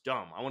 which is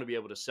dumb. I want to be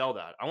able to sell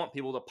that. I want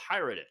people to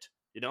pirate it.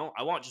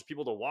 I want just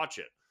people to watch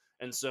it.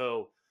 And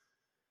so,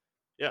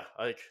 yeah,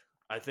 like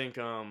I think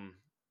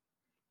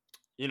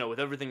with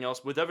everything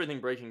else, with everything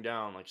breaking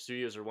down, like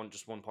studios are one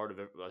part of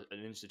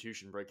an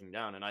institution breaking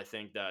down. And I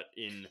think that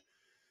in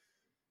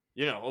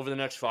over the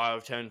next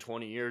 5, 10,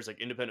 20 years, like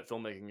independent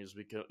filmmaking is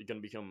going to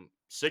become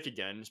sick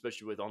again,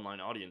 especially with online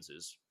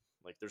audiences.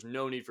 Like there's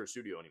no need for a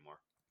studio anymore.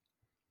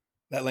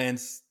 That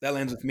lands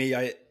with me.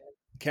 I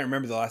can't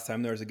remember the last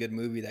time there was a good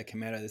movie that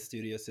came out of the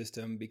studio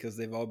system, because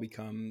they've all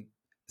become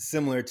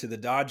similar to the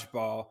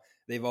dodgeball.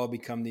 They've all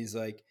become these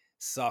like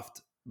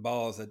soft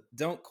balls that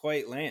don't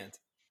quite land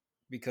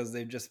because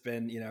they've just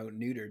been,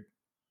 neutered.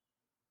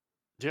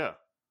 Yeah.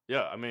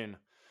 Yeah. I mean,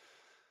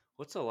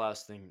 what's the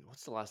last thing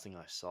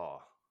I saw?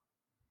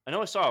 I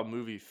know I saw a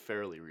movie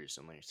fairly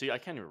recently. See, I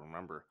can't even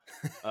remember.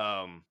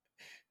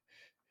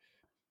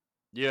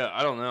 Yeah,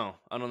 I don't know.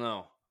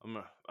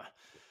 I'm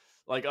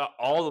like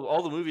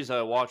all the movies that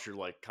I watch are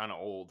like kind of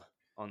old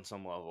on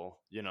some level.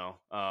 We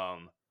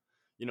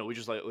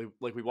just like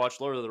we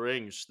watched Lord of the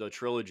Rings, the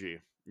trilogy.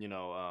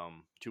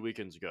 2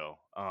 weekends ago.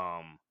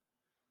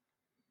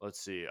 Let's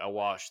see. I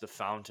watched The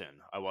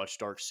Fountain. I watched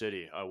Dark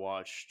City. I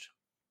watched.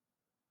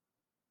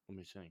 Let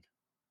me think.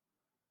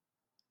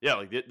 Yeah,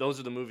 like those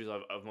are the movies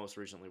I've most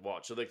recently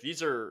watched. So like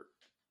these are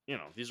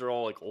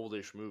all like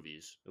oldish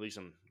movies, at least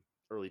in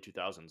early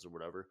 2000s or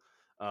whatever.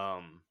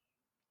 And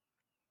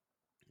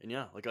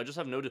yeah, like I just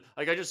have no,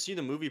 like I just see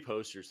the movie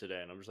posters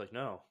today, and I'm just like,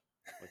 no,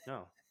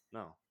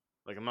 no,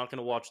 like I'm not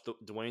gonna watch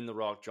Dwayne the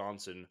Rock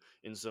Johnson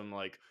in some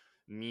like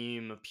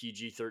meme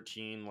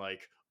PG-13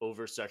 like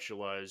over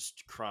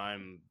sexualized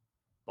crime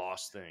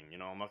boss thing.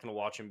 I'm not gonna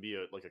watch him be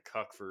a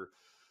cuck for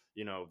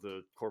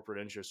the corporate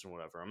interests and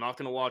whatever. I'm not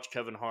gonna watch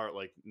Kevin Hart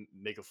like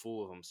make a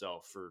fool of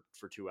himself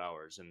for 2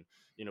 hours and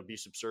be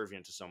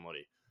subservient to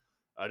somebody.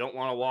 I don't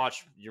want to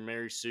watch your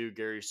Mary Sue,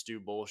 Gary Stu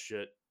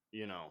bullshit,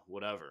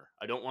 whatever.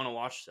 I don't want to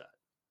watch that.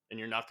 And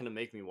you're not going to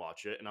make me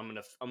watch it, and I'm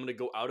going to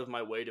go out of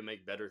my way to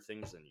make better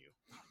things than you.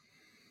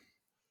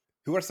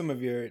 Who are some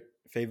of your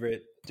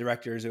favorite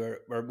directors,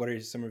 or what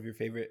are some of your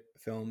favorite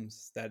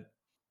films that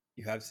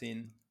you have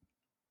seen?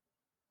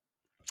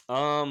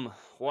 Well,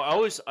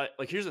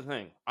 here's the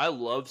thing. I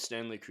love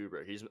Stanley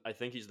Kubrick. I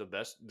think he's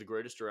the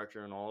greatest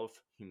director in all of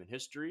human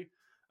history.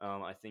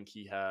 I think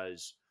he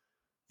has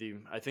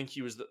I think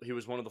he was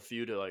one of the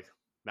few to like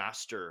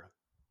master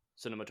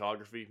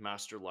cinematography,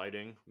 master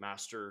lighting,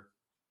 master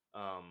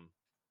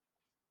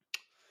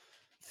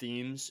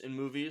themes in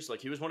movies. Like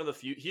he's one of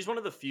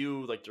the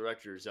few like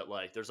directors that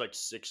like there's like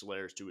 6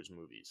 layers to his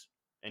movies.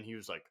 And he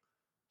was like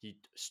he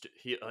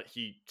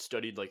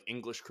studied like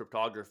English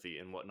cryptography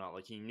and whatnot.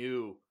 Like he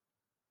knew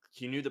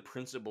the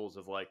principles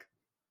of like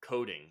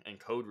coding and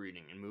code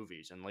reading in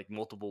movies and like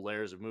multiple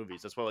layers of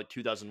movies. That's why like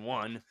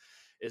 2001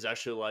 is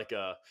actually like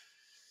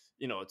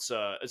it's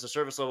a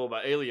surface level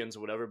about aliens or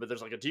whatever, but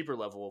there's like a deeper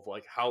level of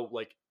like how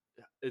like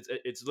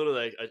it's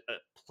literally like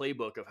a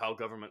playbook of how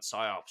government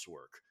psyops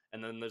work,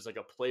 and then there's like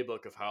a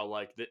playbook of how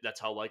like that's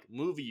how like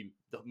the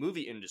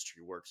movie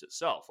industry works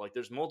itself. Like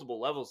there's multiple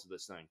levels to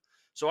this thing,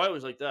 so I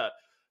always like that.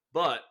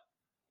 But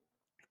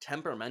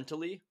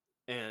temperamentally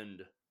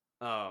and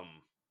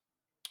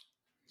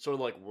sort of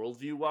like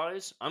worldview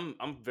wise,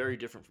 I'm very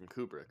different from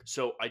Kubrick.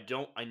 So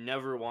I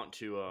never want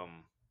to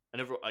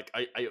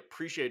I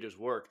appreciate his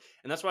work,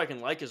 and that's why I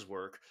can like his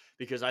work,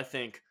 because I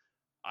think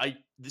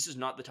this is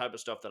not the type of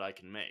stuff that I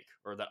can make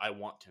or that I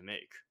want to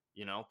make.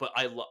 But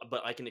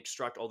but I can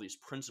extract all these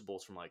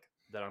principles from like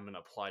that I'm going to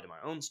apply to my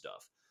own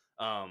stuff.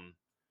 Um,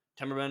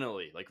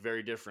 Temperamentally, like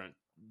very different,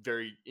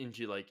 very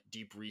into like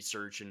deep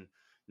research and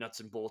nuts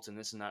and bolts and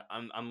this and that.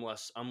 I'm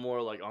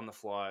more like on the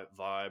fly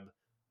vibe,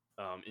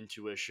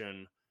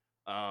 intuition.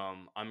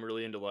 I'm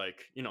really into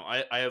like,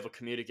 I have a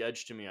comedic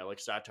edge to me. I like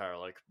satire, I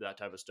like that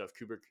type of stuff.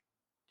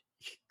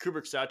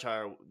 Kubrick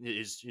satire,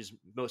 his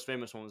most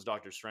famous one was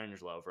Doctor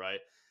Strangelove, right?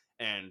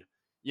 And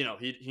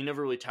he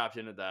never really tapped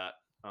into that.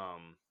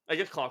 I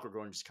guess Clockwork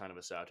Orange is kind of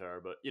a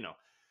satire, but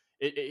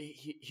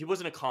he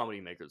wasn't a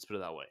comedy maker. Let's put it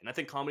that way. And I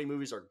think comedy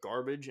movies are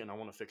garbage, and I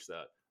want to fix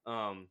that.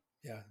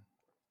 Yeah.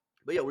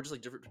 But yeah, we're just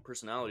like different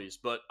personalities.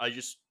 But I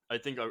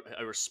think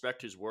I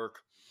respect his work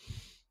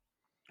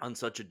on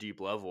such a deep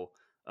level,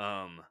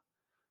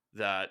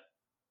 that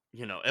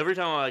every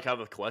time I like have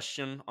a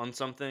question on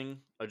something,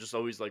 I just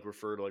always like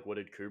refer to like what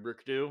did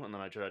Kubrick do, and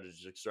then I try to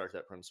just extract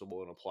that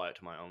principle and apply it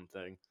to my own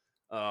thing.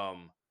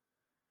 In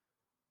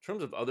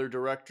terms of other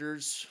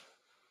directors,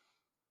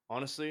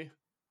 honestly,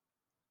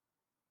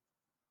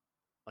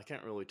 I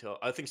can't really tell.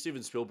 I think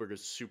Steven Spielberg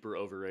is super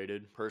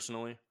overrated.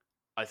 Personally,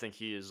 I think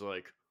he is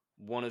like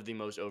one of the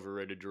most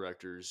overrated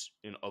directors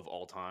of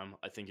all time.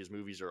 I think his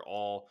movies are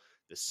all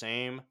the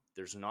same.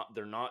 They're not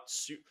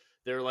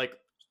they're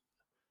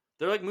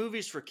like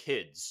movies for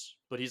kids,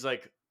 but he's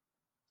like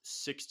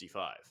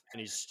 65 and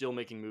he's still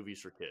making movies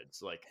for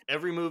kids. Like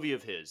every movie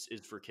of his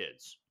is for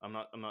kids. I'm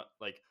not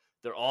like,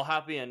 they're all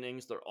happy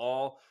endings, they're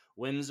all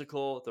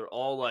whimsical, they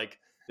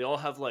all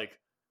have like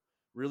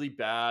really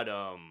bad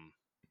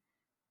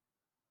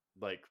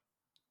like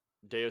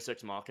Deus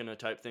Ex Machina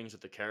type things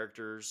with the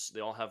characters.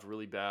 They all have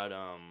really bad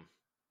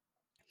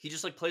he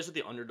just like plays with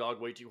the underdog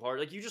way too hard.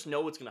 Like you just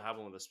know what's going to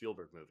happen with a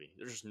Spielberg movie.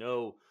 There's just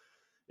no,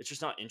 it's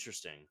just not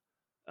interesting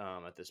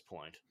at this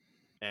point.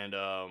 And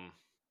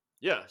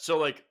yeah, so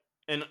like,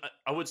 and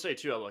I would say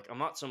too, I'm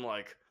not some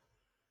like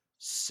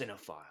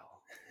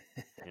cinephile,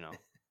 you know.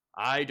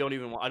 I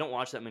don't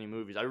watch that many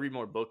movies. I read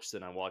more books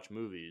than I watch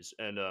movies,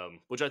 and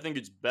which I think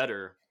is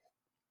better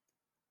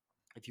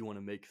if you want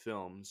to make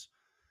films,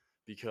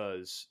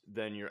 because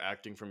then you're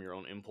acting from your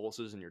own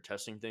impulses and you're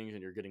testing things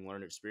and you're getting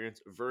learned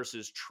experience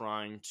versus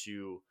trying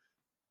to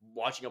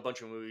watching a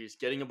bunch of movies,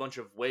 getting a bunch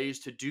of ways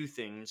to do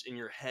things in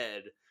your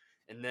head,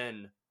 and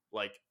then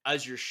like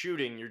as you're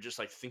shooting, you're just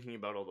like thinking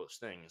about all those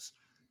things,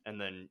 and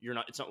then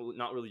it's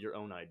not really your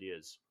own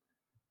ideas.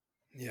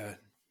 Yeah,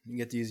 you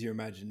get to use your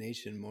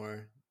imagination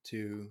more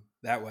to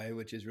that way,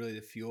 which is really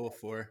the fuel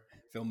for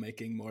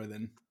filmmaking more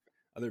than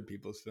other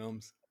people's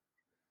films.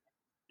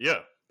 Yeah,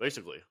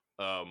 basically.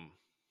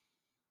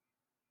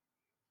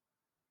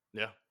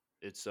 Yeah,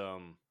 it's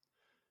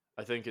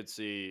I think it's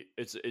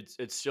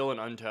still an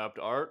untapped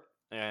art,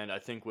 and I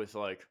think with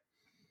like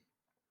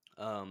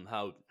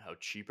how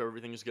cheap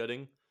everything is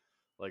getting,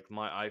 like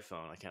my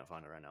iPhone, I can't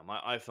find it right now.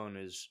 My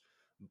iPhone is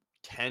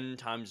 10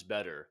 times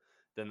better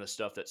than the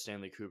stuff that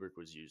Stanley Kubrick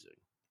was using.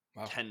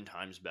 Wow. 10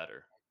 times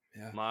better.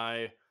 Yeah.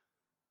 My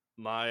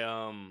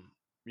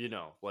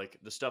like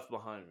the stuff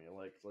behind me,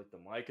 like the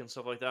mic and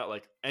stuff like that,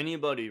 like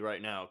anybody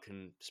right now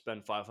can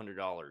spend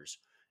 $500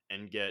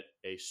 and get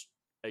a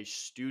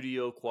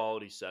studio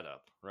quality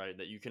setup, right?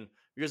 That you can,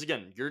 because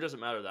again, gear doesn't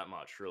matter that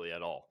much really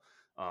at all.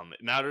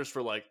 It matters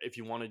for like if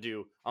you want to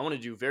do, I want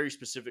to do very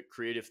specific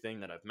creative thing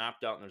that I've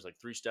mapped out and there's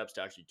like 3 steps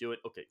to actually do it.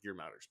 Okay, gear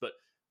matters. But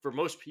for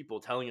most people,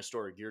 telling a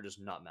story, gear does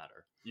not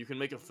matter. You can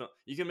make a film,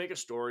 you can make a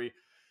story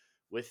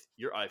with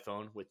your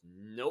iPhone with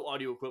no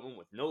audio equipment,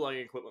 with no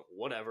lighting equipment,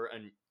 whatever,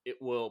 and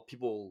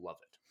people will love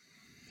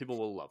it. People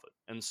will love it.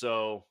 And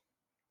so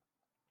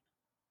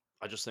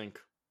I just think,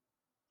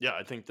 yeah,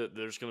 I think that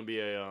there's going to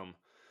be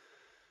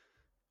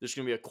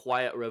a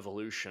quiet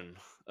revolution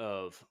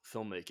of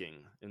filmmaking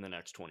in the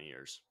next 20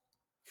 years.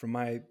 From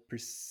my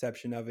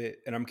perception of it,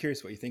 and I'm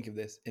curious what you think of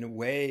this, in a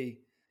way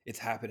it's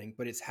happening,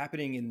 but it's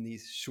happening in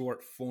these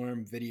short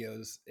form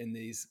videos in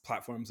these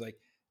platforms like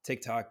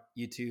TikTok,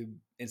 YouTube,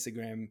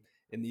 Instagram,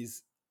 in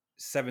these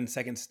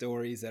 7-second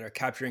stories that are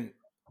capturing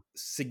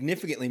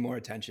significantly more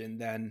attention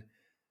than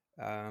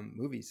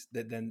movies,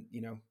 than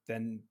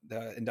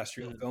the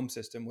industrial film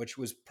system, which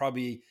was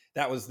probably,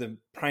 that was the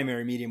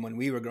primary medium when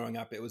we were growing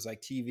up. It was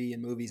like TV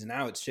and movies, and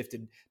now it's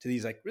shifted to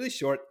these like really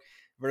short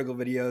vertical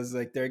videos.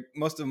 Like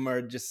most of them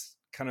are just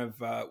kind of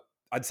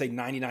I'd say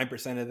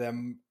 99% of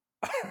them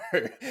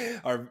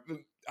are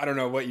I don't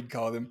know what you'd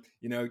call them.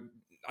 I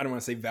don't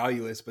want to say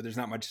valueless, but there's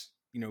not much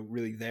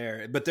really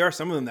there. But there are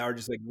some of them that are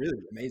just like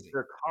really amazing.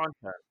 They're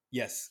content.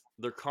 Yes,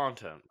 They're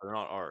content. They're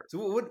not art. So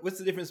what's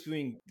the difference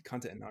between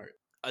content and art?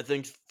 I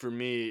think for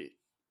me,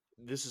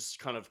 this is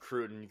kind of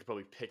crude and you could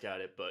probably pick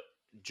at it, but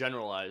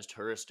generalized,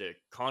 heuristic.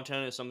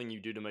 Content is something you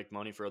do to make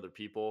money for other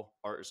people.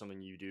 Art is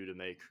something you do to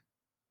make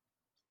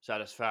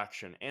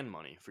satisfaction and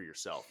money for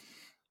yourself.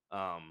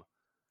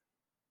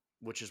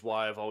 Which is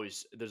why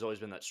there's always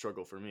been that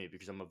struggle for me,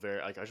 because I'm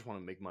I just want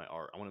to make my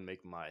art. I want to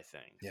make my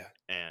thing. Yeah.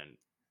 And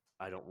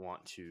I don't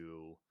want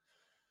to,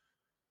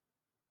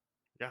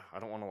 I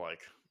don't want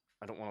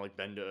to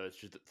bend to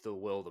the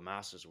will of the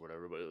masses or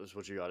whatever, but it's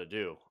what you got to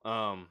do.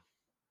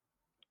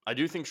 I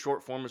do think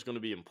short form is going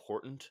to be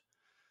important,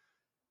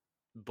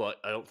 but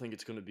I don't think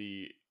it's going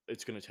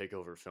to take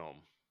over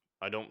film.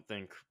 I don't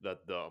think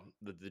that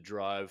the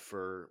drive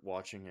for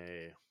watching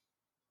a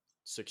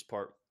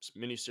 6-part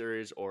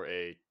miniseries or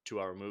a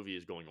 2-hour movie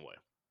is going away.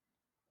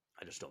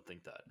 I just don't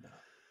think that.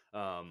 No.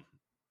 Um,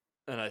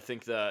 and I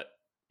think that,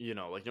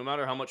 like, no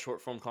matter how much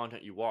short form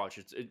content you watch,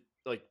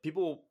 like,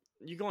 people,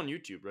 you go on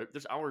YouTube, right?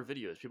 There's hour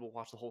videos. People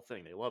watch the whole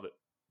thing. They love it.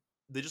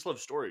 They just love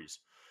stories,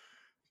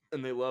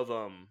 and they love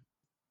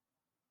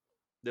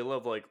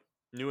like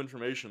new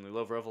information. They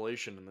love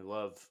revelation, and they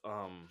love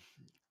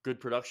good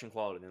production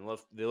quality.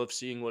 They love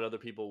seeing what other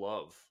people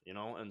love,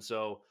 And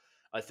so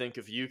I think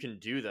if you can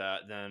do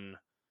that, then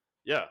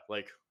yeah,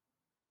 like,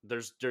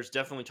 there's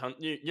definitely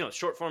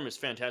short form is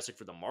fantastic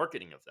for the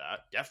marketing of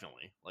that.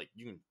 Definitely, like,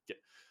 you,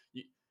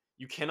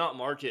 you cannot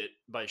market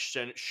by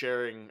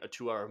sharing a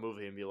 2-hour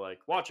movie and be like,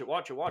 watch it,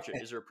 watch it, watch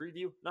it. Is there a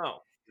preview?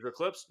 No. Is there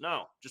clips?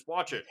 No. Just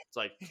watch it. It's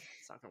like,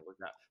 it's not gonna work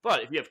that.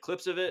 But if you have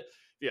clips of it,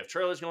 if you have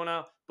trailers going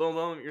out, boom,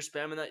 boom, you're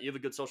spamming that. You have a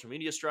good social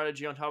media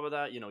strategy on top of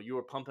that. You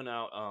are pumping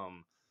out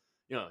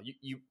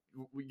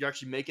you're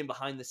actually making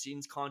behind the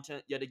scenes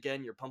content yet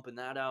again. You're pumping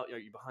that out.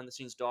 You're behind the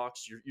scenes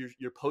docs.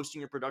 You're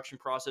posting your production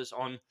process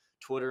on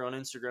Twitter, on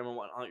Instagram, and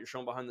whatnot. You're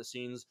showing behind the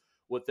scenes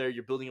what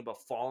you're building up a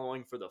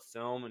following for the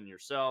film and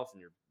yourself, and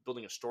you're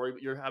building a story.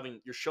 But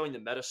you're showing the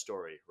meta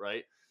story,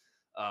 right?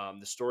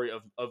 The story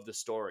of the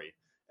story.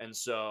 And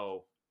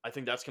so I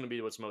think that's going to be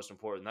what's most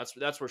important.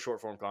 That's where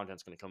short form content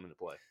is going to come into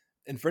play.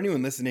 And for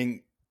anyone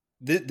listening,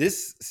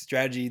 this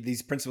strategy,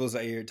 these principles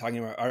that you're talking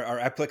about are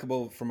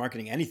applicable for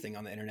marketing anything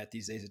on the internet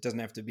these days. It doesn't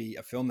have to be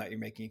a film that you're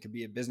making. It could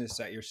be a business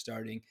that you're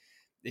starting.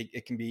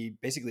 It can be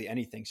basically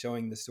anything.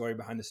 Showing the story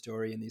behind the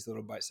story, and these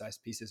little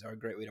bite-sized pieces are a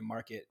great way to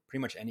market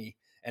pretty much any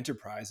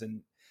enterprise.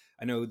 And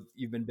I know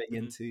you've been big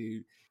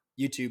into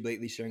YouTube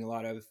lately, sharing a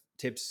lot of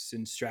tips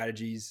and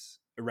strategies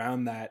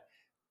around that.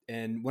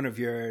 And one of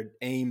your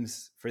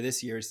aims for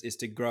this year is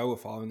to grow a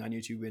following on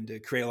YouTube and to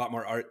create a lot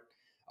more art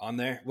on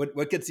there.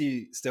 What gets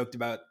you stoked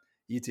about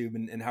YouTube,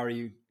 and how are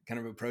you kind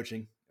of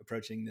approaching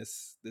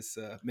this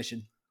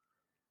mission?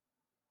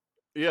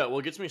 Yeah, well,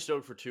 it gets me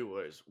stoked for two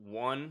ways.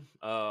 One,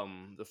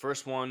 the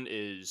first one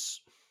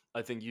is,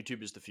 I think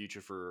YouTube is the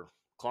future for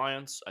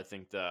clients. I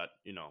think that,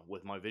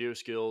 with my video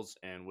skills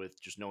and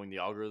with just knowing the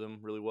algorithm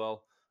really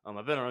well,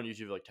 I've been around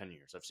YouTube like 10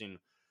 years.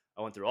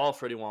 I went through all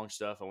Freddie Wong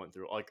stuff. I went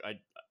through, like,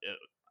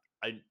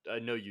 I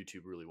know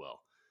YouTube really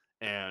well.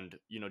 And,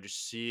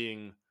 just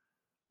seeing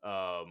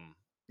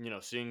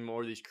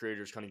more of these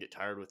creators kind of get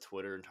tired with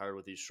Twitter and tired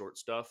with these short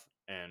stuff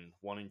and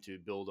wanting to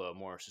build a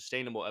more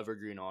sustainable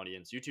evergreen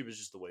audience, YouTube is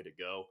just the way to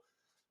go.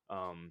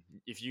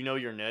 If you know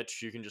your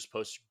niche, you can just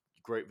post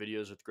great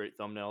videos with great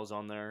thumbnails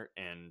on there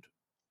and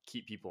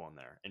keep people on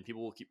there, and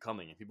people will keep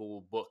coming, and people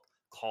will book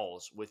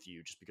calls with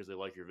you just because they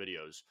like your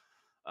videos.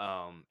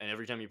 And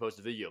every time you post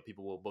a video,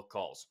 people will book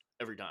calls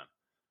every time.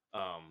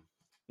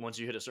 Once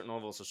you hit a certain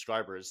level of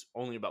subscribers,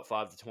 only about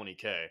 5 to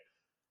 20K,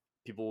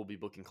 people will be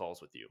booking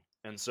calls with you.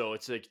 And so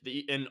it's like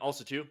and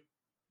also too,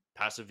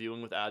 passive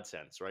viewing with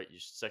AdSense, right?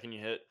 Second you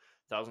hit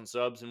 1,000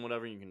 subs and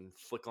whatever, you can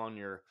flick on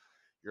your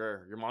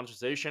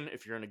monetization.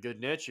 If you're in a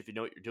good niche, if you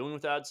know what you're doing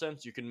with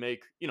AdSense, you can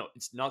make,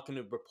 it's not going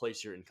to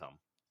replace your income.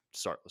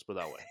 Let's put it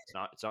that way.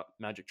 It's not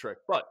magic trick,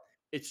 but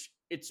it's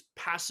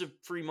passive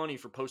free money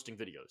for posting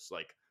videos.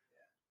 Like,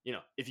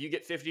 if you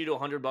get 50 to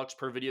 $100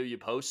 per video you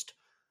post,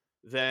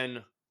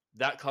 then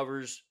that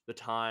covers the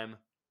time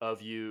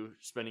of you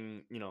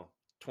spending,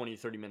 20,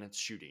 30 minutes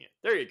shooting it.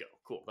 There you go.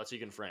 Cool. That's how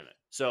you can frame it.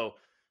 So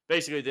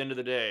basically, at the end of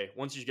the day,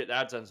 once you get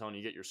AdSense on,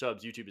 you get your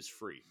subs, YouTube is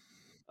free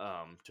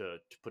to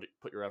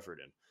put your effort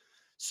in.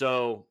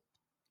 So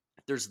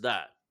there's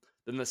that.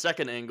 Then the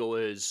second angle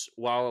is,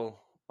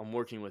 while I'm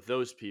working with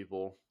those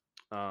people,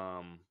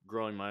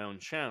 growing my own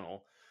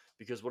channel,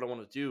 because what I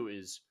want to do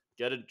is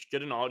get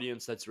an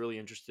audience that's really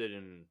interested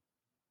and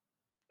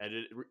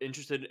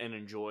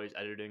enjoys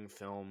editing,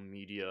 film,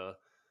 media,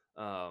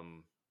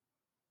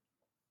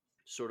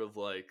 sort of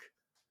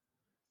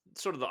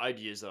the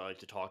ideas that I like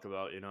to talk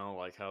about,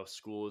 like how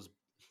school is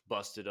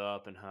busted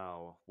up and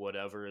how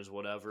whatever is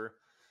whatever.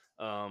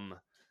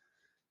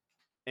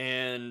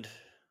 And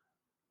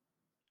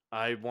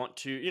I want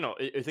to,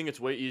 I think it's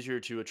way easier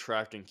to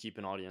attract and keep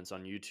an audience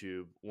on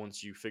YouTube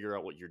once you figure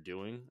out what you're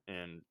doing.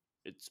 And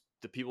it's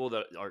the people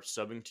that are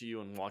subbing to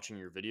you and watching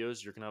your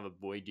videos, you're going to have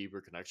a way deeper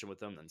connection with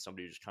them than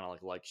somebody who just kind of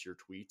like likes your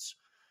tweets.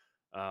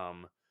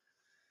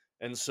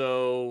 And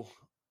so,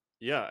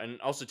 yeah. And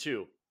also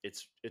too,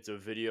 it's a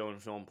video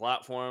and film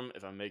platform.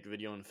 If I make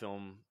video and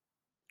film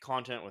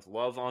content with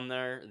love on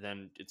there,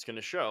 then it's going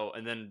to show.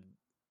 And then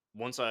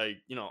once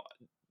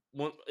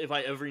if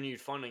I ever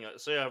need funding,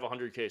 say I have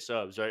 100K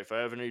subs, right? If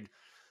I ever need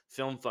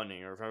film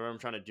funding, or if I'm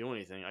trying to do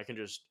anything, I can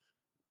just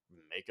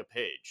make a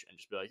page and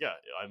just be like, yeah,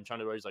 I'm trying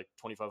to raise like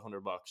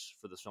 $2,500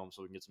 for this film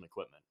so we can get some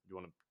equipment. Do you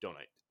want to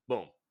donate?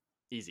 Boom.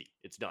 Easy.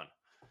 It's done.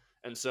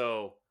 And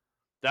so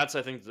that's,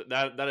 I think,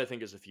 that I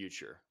think is the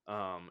future.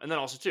 And then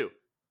also too,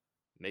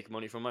 make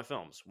money from my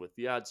films with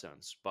the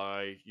AdSense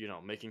by, you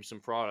know, making some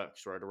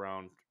products right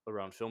around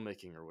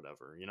filmmaking or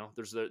whatever. You know,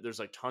 there's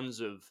like tons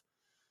of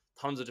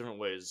different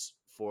ways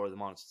for the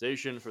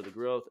monetization, for the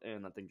growth,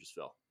 and that thing just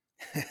fell.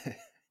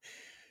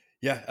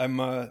 Yeah,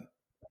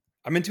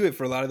 I'm into it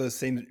for a lot of those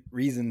same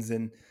reasons,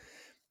 and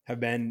have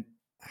been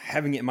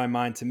having it in my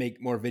mind to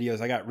make more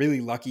videos. I got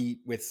really lucky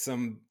with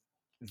some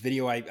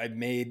video I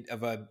made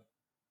of a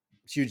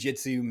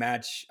jiu-jitsu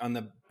match on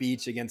the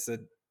beach against a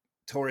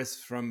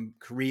tourist from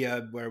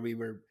Korea where we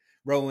were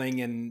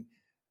rolling, and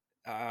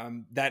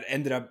that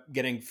ended up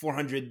getting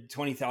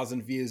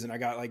 420,000 views, and I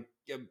got like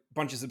a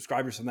bunch of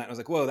subscribers from that. And I was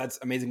like, whoa, that's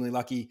amazingly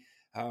lucky.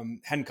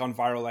 Hadn't gone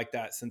viral like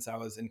that since I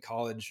was in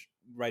college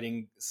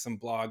writing some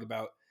blog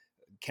about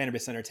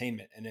cannabis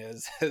entertainment, and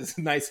it was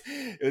nice.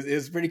 It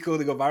was pretty cool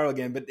to go viral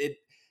again, but it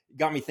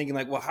got me thinking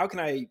like, well, how can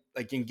I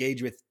like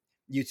engage with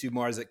YouTube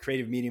more as a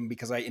creative medium,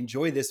 because I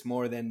enjoy this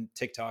more than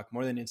TikTok,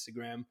 more than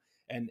Instagram,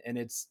 and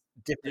it's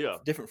Yeah.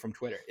 different from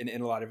Twitter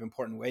in a lot of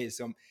important ways.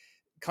 So I'm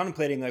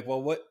contemplating like,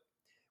 well,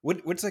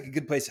 what's like a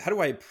good place? How do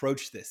I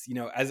approach this? You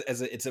know,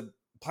 as a, it's a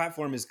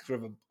platform is sort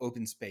of an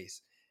open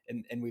space,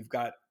 and we've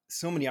got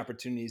so many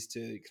opportunities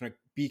to kind of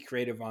be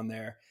creative on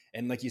there.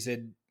 And like you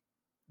said,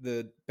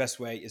 the best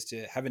way is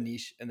to have a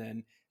niche and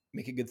then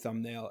make a good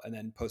thumbnail and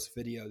then post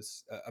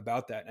videos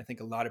about that. And I think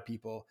a lot of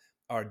people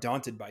are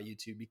daunted by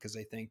YouTube because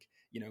they think,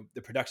 you know,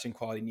 the production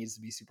quality needs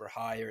to be super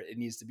high, or it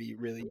needs to be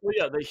really. Well,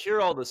 yeah, they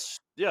hear all this.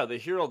 Yeah, they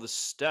hear all the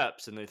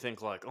steps and they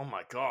think like, "Oh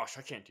my gosh,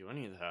 I can't do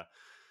any of that."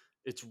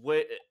 It's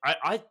way.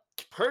 I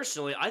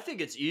personally, I think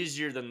it's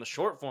easier than the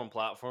short form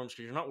platforms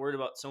because you're not worried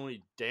about so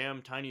many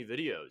damn tiny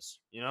videos.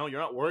 You know,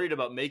 you're not worried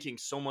about making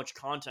so much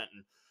content,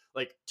 and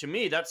like to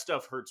me, that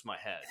stuff hurts my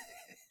head.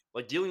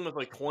 Like dealing with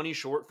like 20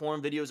 short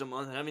form videos a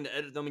month and having to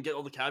edit them and get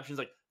all the captions,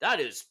 like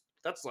that's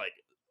like,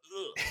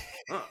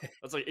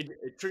 that's like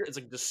it's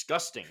like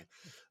disgusting.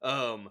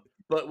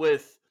 But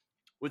with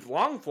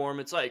long form,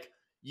 it's like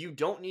you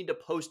don't need to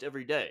post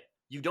every day.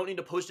 You don't need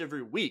to post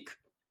every week.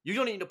 You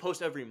don't need to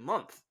post every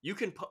month. You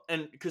can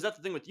and because that's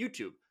the thing with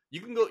YouTube.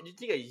 You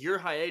take a year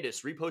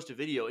hiatus, repost a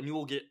video, and you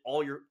will get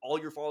all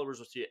your followers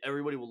will see it.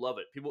 Everybody will love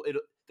it.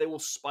 They will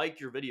spike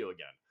your video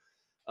again.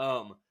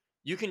 Um,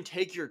 you can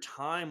take your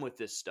time with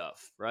this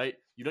stuff, right?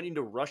 You don't need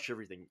to rush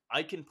everything.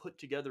 I can put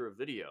together a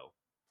video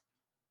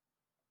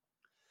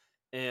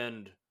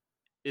and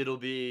it'll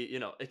be, you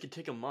know, it could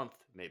take a month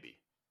maybe.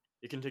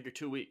 It can take you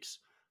 2 weeks,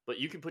 but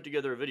you can put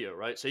together a video,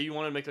 right? Say you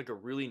want to make like a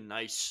really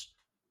nice,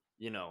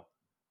 you know,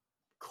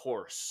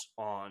 course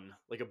on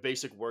like a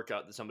basic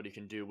workout that somebody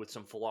can do with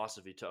some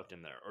philosophy tucked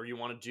in there, or you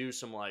want to do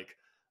some like,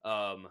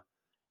 um,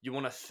 you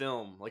want to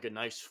film like a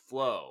nice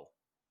flow,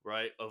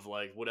 right, of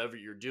like whatever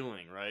you're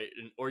doing, right,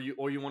 and or you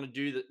want to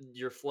do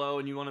your flow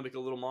and you want to make a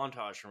little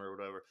montage from it or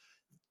whatever.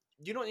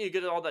 You don't need to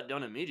get all that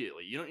done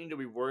immediately. You don't need to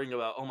be worrying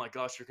about, oh my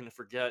gosh, you're going to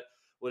forget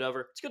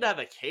whatever. It's good to have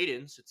a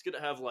cadence. It's good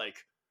to have like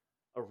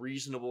a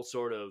reasonable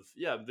sort of,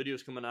 yeah,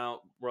 videos coming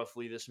out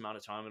roughly this amount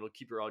of time. It'll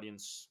keep your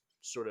audience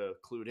sort of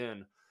clued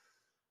in.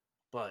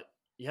 But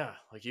yeah,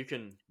 like you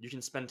can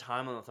spend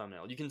time on the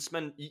thumbnail. You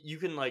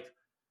can like,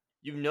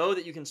 you know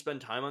that you can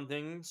spend time on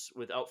things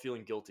without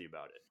feeling guilty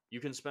about it. You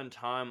can spend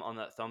time on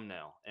that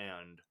thumbnail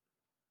and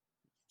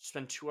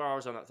spend 2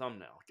 hours on that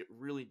thumbnail, get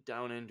really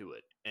down into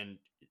it, and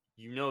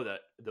you know that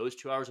those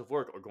 2 hours of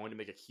work are going to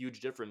make a huge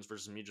difference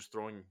versus me just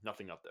throwing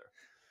nothing up there.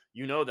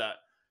 You know that.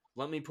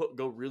 Let me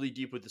go really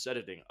deep with this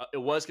editing. It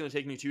was going to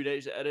take me 2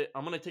 days to edit.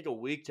 I'm going to take a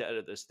week to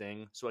edit this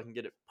thing so I can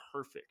get it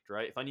perfect,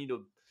 right? If I need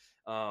to,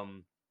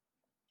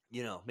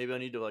 you know, maybe I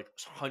need to like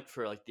hunt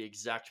for like the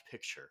exact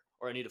picture,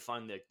 or I need to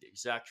find the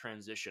exact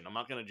transition. I'm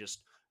not going to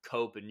just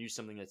cope and use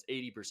something that's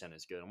 80%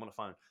 as good. I'm going to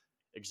find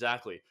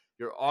exactly.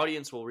 Your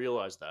audience will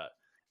realize that.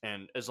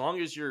 And as long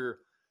as your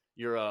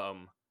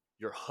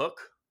hook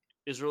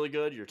is really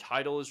good, your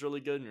title is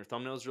really good, and your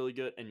thumbnail is really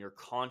good, and your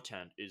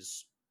content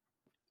is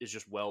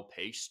just well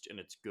paced and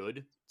it's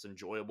good, it's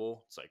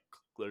enjoyable, it's like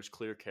there's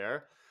clear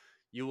care,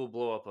 you will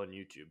blow up on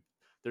YouTube.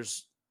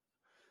 There's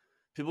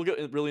people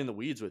get really in the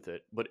weeds with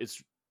it, but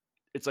it's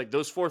like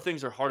those four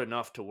things are hard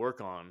enough to work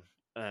on,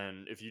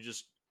 and if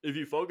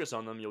you focus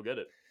on them, you'll get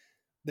it.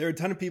 There are a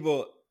ton of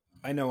people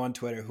I know on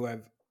Twitter who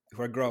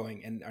are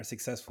growing and are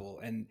successful,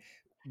 and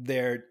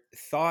their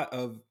thought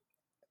of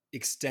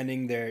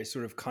extending their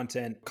sort of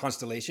content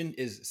constellation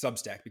is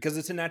Substack, because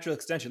it's a natural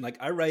extension. Like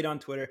I write on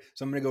Twitter,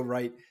 so I'm going to go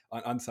write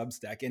on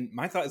Substack. And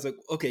my thought is like,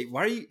 okay,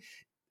 why are you?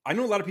 I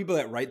know a lot of people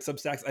that write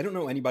Substacks. I don't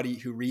know anybody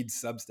who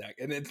reads Substack,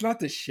 and it's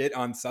not the shit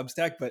on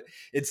Substack, but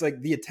it's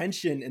like the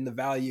attention and the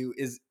value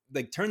is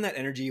like turn that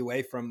energy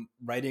away from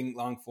writing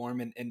long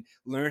form and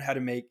learn how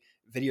to make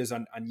videos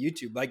on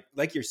YouTube.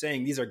 Like you're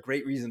saying, these are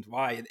great reasons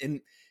why.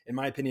 And in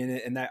my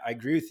opinion, and that I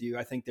agree with you.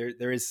 I think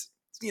there is,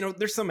 you know,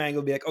 there's some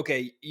angle to be like,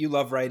 okay, you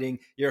love writing,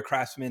 you're a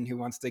craftsman who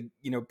wants to,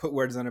 you know, put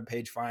words on a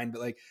page, fine. But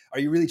like, are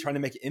you really trying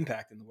to make an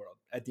impact in the world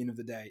at the end of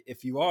the day?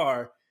 If you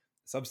are,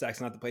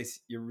 Substack's not the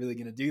place you're really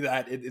going to do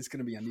that. It's going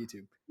to be on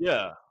YouTube.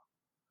 Yeah.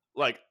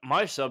 like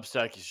my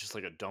Substack is just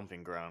like a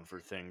dumping ground for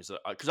things that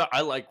because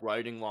I like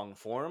writing long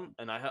form,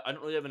 and I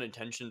don't really have an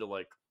intention to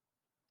like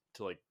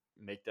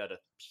make that a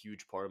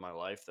huge part of my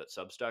life. That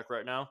Substack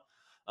right now.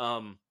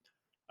 Um,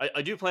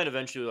 I do plan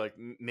eventually, like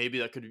maybe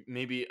that could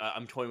maybe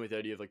I'm toying with the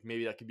idea of like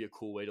maybe that could be a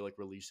cool way to like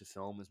release a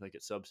film is make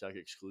it Substack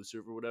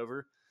exclusive or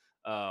whatever.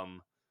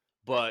 Um,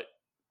 but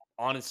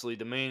honestly,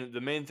 the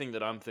main thing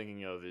that I'm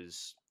thinking of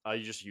is I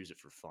just use it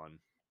for fun.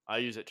 I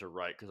use it to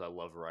write because I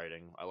love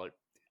writing. I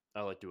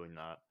like doing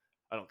that.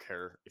 I don't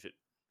care if it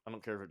I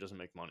don't care if it doesn't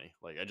make money.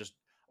 Like I just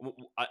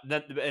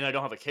and I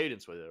don't have a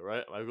cadence with it,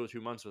 right? I go 2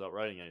 months without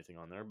writing anything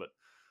on there, but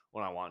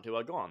when I want to,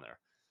 I go on there.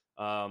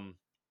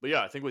 But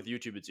yeah, I think with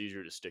YouTube it's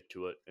easier to stick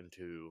to it and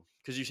to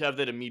because you have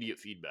that immediate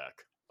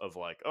feedback of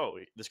like, oh,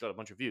 this got a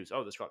bunch of views.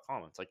 Oh, this got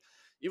comments. Like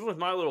even with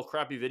my little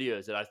crappy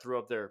videos that I threw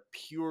up there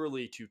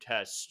purely to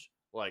test,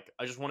 like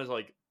I just wanted to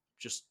like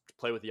just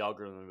play with the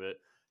algorithm a bit,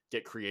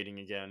 get creating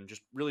again,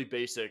 just really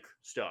basic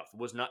stuff.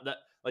 Was not that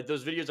like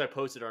those videos I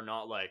posted are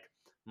not like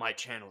my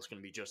channel is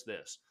going to be just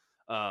this.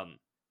 Um,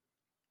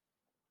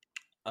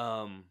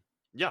 um,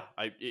 yeah,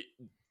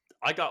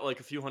 I got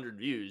like a few hundred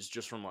views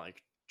just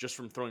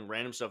from throwing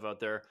random stuff out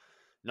there,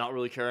 not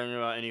really caring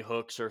about any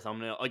hooks or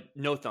thumbnail, like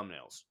no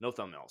thumbnails.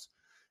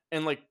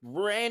 And like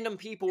random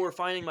people were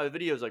finding my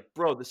videos like,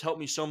 bro, this helped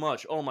me so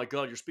much. Oh my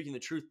god, you're speaking the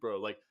truth, bro.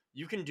 Like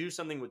you can do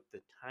something with the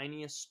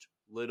tiniest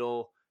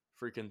little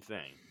freaking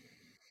thing.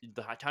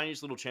 The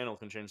tiniest little channel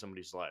can change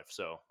somebody's life.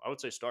 So I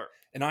would say start.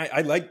 And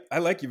I like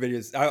your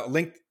videos. I'll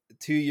link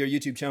to your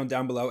YouTube channel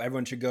down below.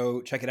 Everyone should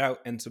go check it out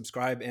and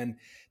subscribe. And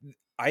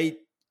I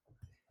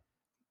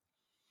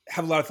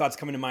have a lot of thoughts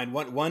coming to mind.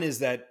 One is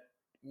that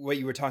what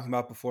you were talking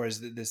about before is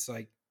this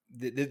like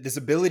this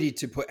ability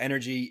to put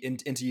energy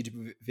into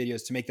YouTube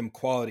videos to make them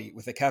quality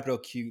with a capital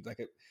Q, like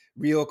a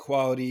real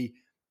quality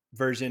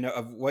version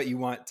of what you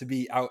want to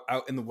be out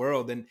in the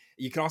world. And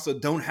you can also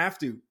don't have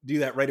to do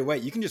that right away.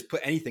 You can just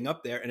put anything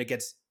up there and it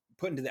gets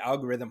put into the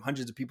algorithm.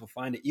 Hundreds of people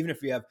find it, even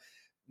if you have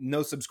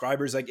no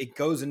subscribers. Like it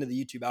goes into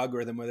the YouTube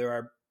algorithm where there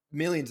are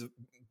millions of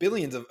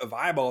billions of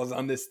eyeballs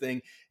on this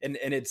thing, and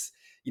it's,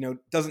 you know,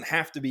 doesn't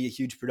have to be a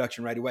huge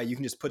production right away. You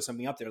can just put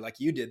something up there like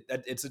you did.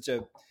 That it's such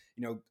a, you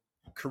know,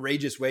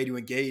 courageous way to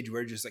engage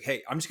where just like,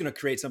 hey, I'm just going to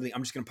create something,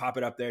 I'm just going to pop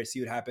it up there, see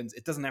what happens.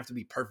 It doesn't have to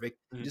be perfect.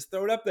 You Mhm. just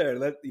throw it up there,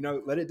 let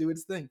it do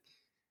its thing.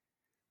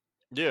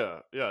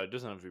 Yeah, yeah, it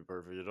doesn't have to be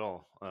perfect at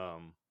all.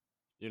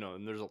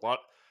 And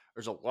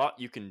there's a lot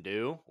you can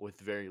do with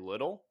very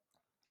little.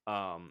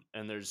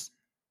 And there's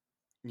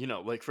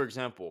like for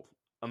example,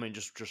 I mean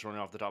just running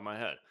off the top of my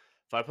head.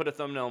 If I put a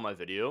thumbnail in my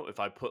video, if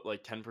I put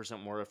like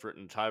 10% more effort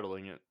in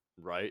titling it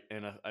right,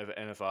 and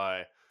if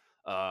I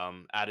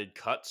added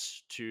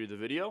cuts to the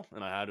video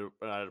and I had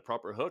a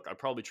proper hook, I'd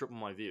probably triple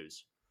my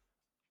views.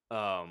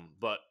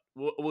 But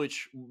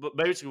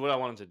basically what I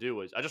wanted to do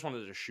was I just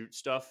wanted to shoot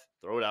stuff,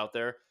 throw it out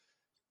there,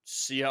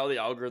 see how the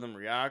algorithm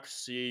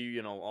reacts, see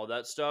all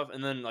that stuff,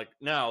 and then like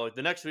now like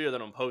the next video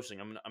that I'm posting,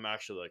 I'm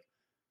actually like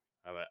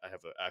I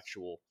have an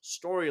actual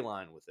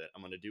storyline with it.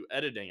 I'm gonna do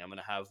editing. I'm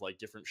gonna have like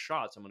different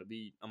shots. I'm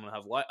gonna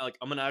have like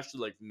I'm gonna actually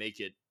like make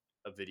it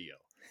a video,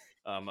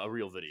 a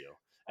real video.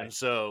 And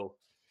so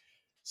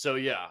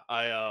yeah,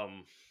 I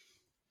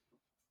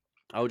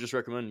would just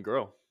recommend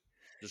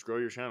just grow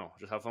your channel,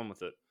 just have fun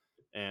with it,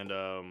 and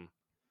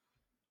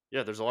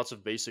yeah, there's lots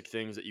of basic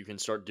things that you can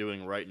start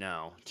doing right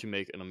now to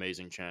make an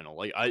amazing channel.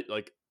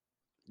 Like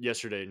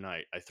yesterday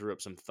night, I threw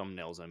up some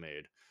thumbnails I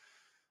made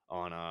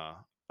on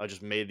I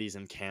just made these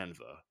in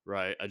Canva,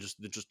 right? They're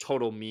just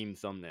total meme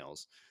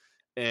thumbnails.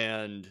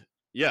 And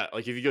yeah,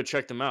 like if you go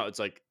check them out, it's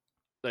like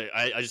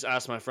I just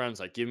asked my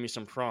friends like give me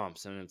some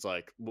prompts, and it's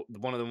like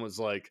one of them was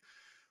like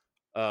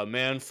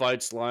man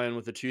fights lion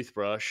with a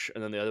toothbrush,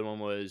 and then the other one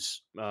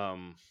was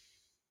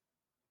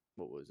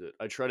what was it?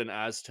 I tried an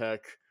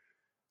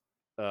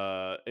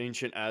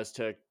ancient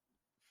Aztec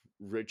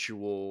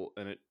ritual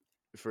and it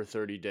for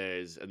 30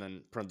 days, and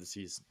then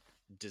parentheses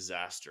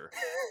disaster,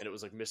 and it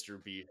was like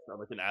Mr. Beast on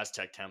like an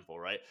Aztec temple,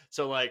 right?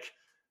 So like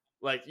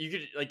you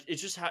could like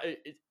it's just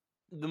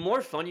the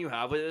more fun you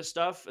have with this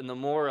stuff, and the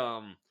more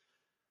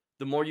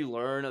you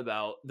learn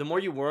about the more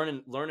you learn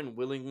and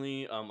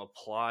willingly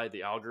apply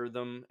the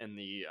algorithm and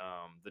the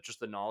just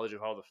the knowledge of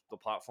how the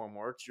platform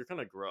works, you're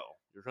gonna grow.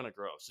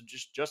 So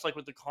just like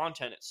with the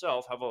content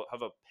itself, have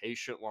a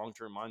patient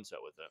long-term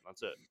mindset with it.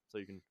 That's it, so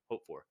you can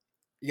hope for.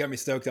 You got me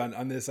stoked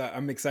on this.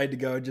 I'm excited to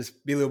go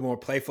just be a little more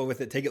playful with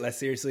it, take it less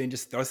seriously, and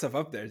just throw stuff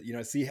up there. You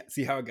know, see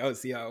how it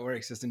goes, see how it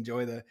works. Just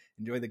enjoy the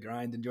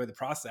grind, enjoy the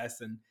process,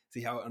 and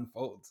see how it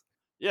unfolds.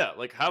 Yeah,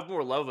 like have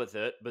more love with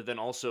it, but then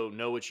also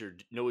know what you're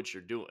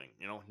doing.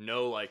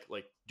 Know like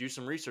do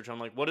some research on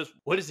like what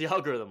is the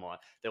algorithm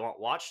want? They want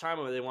watch time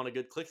or they want a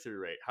good click through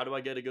rate. How do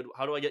I get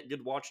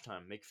good watch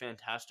time? Make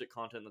fantastic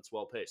content that's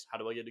well paced. How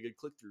do I get a good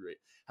click through rate?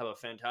 Have a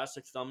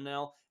fantastic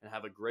thumbnail and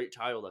have a great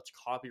title that's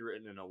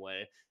copywritten in a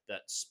way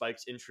that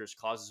spikes interest,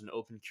 causes an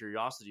open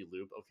curiosity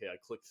loop. Okay, I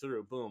click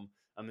through, boom,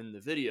 I'm in the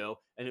video,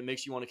 and it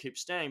makes you want to keep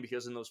staying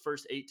because in those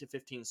first 8 to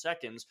 15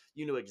 seconds,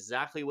 you know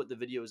exactly what the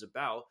video is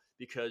about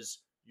because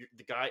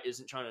the guy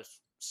isn't trying to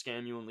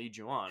scam you and lead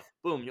you on.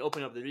 Boom, you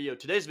open up the video.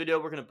 Today's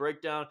video, we're gonna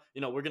break down.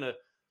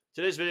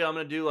 Today's video, I'm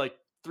gonna do like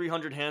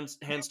 300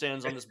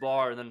 handstands on this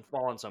bar and then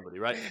fall on somebody,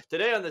 right?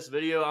 Today on this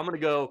video, I'm gonna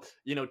go,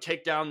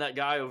 take down that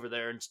guy over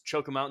there and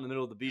choke him out in the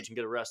middle of the beach and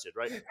get arrested,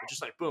 right? It's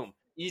just like boom,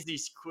 easy,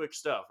 quick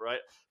stuff, right?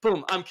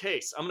 Boom, I'm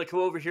Case. I'm gonna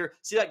go over here,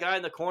 see that guy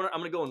in the corner. I'm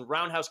gonna go and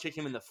roundhouse kick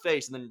him in the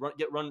face and then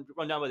run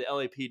down by the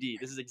LAPD.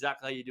 This is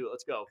exactly how you do it.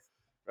 Let's go,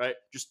 right?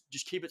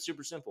 Just keep it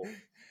super simple.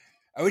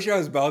 I wish I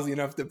was ballsy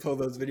enough to pull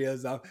those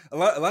videos off. A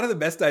lot of the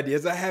best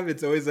ideas I have,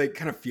 it's always like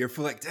kind of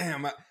fearful, like,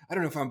 damn, I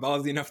don't know if I'm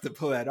ballsy enough to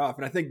pull that off.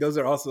 And I think those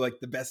are also like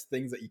the best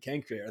things that you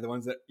can create, are the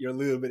ones that you're a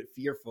little bit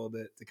fearful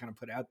to kind of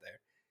put out there.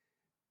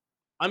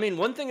 I mean,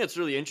 one thing that's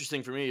really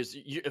interesting for me is,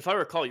 if I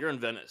recall, you're in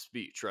Venice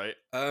Beach, right?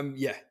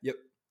 Yeah, yep.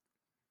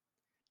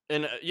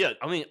 And yeah,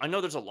 I mean, I know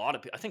there's a lot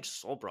of I think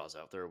Soulbra's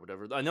out there or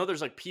whatever. I know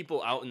there's like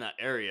people out in that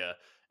area,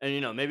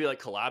 and maybe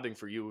like collabing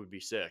for you would be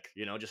sick.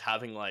 Just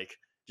having like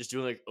just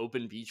doing like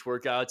open beach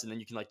workouts, and then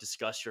you can like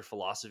discuss your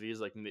philosophies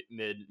like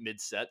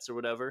mid sets or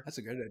whatever. That's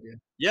a good idea.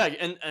 Yeah,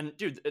 and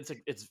dude, it's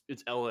like it's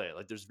LA.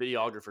 Like there's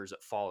videographers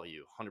that follow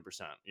you 100%.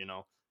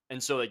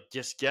 And so like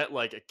just get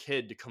like a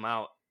kid to come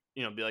out,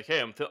 be like,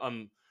 hey, I'm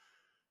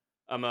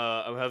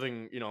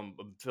having I'm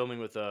filming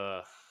with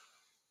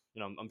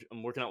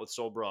I'm working out with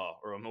Soulbra,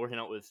 or I'm working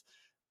out with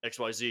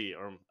XYZ,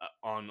 or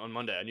on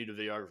Monday I need a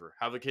videographer.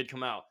 Have a kid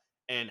come out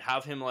and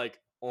have him like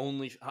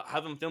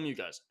have him film you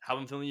guys. Have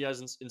him film you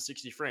guys in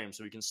 60 frames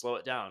so we can slow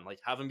it down. Like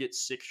have him get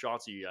 6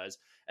 shots of you guys,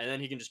 and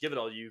then he can just give it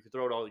all to you. You can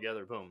throw it all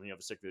together, boom, and you have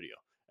a sick video.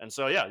 And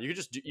so yeah, you can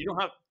just you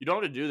don't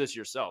have to do this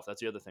yourself.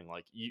 That's the other thing.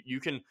 Like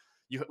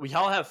we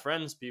all have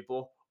friends,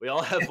 people. We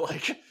all have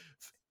like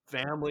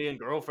family and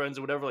girlfriends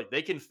or whatever. Like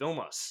they can film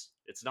us.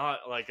 It's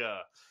not like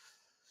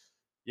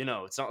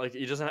it's not like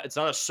it's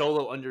not a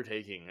solo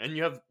undertaking. And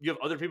you have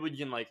other people you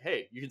can like,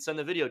 hey, you can send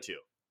the video to.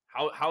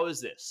 How is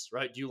this,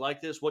 right? Do you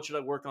like this? What should I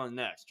work on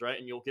next, right?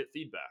 And you'll get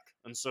feedback.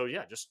 And so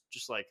yeah, just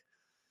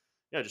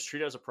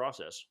treat it as a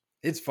process.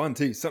 It's fun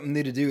too. Something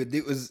new to do.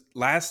 It was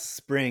last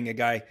spring. A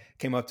guy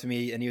came up to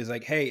me and he was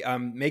like, "Hey,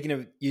 I'm making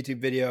a YouTube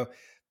video.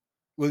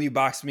 Will you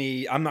box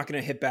me? I'm not going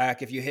to hit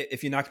back. If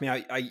you knock me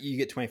out, you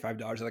get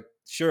 $25." Like,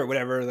 sure,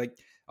 whatever. Like,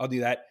 I'll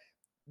do that.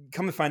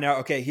 Come to find out,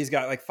 okay, he's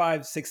got like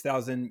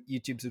 5,000-6,000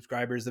 YouTube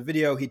subscribers. The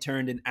video he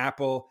turned an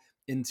Apple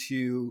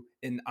into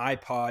an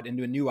iPod,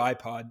 into a new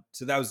iPod.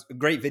 So that was a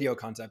great video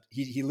concept.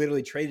 He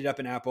literally traded up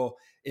an Apple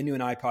into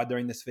an iPod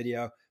during this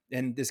video.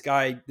 And this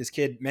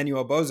kid,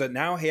 Manuel Boza,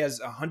 now he has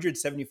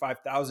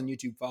 175,000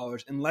 YouTube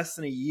followers in less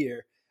than a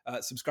year,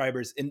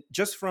 subscribers, and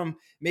just from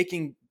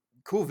making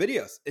cool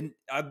videos. And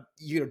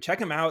check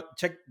them out,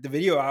 check the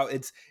video out.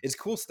 It's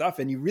cool stuff,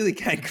 and you really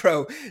can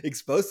grow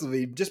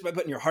explosively just by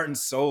putting your heart and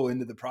soul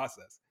into the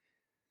process.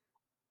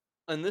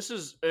 And this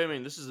is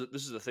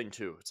the thing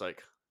too. It's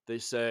like they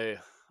say,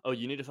 oh,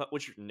 you need to find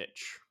what's your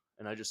niche,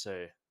 and I just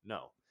say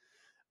no.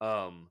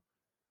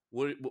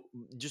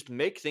 Just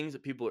make things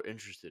that people are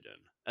interested in.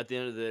 At the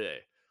end of the day,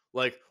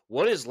 like,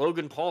 what is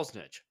Logan Paul's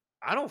niche?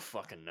 I don't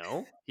fucking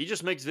know. He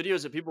just makes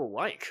videos that people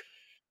like.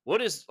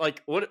 What is that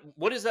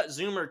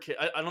Zoomer kid?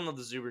 I don't know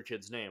the Zoomer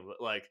kid's name,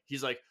 but like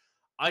he's like,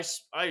 I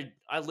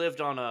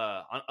lived on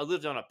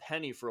a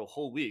penny for a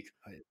whole week.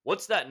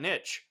 What's that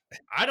niche?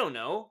 I don't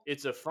know.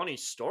 It's a funny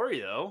story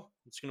though.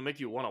 It's gonna make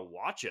you want to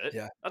watch it.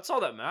 Yeah, that's all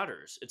that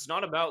matters. It's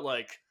not about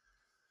like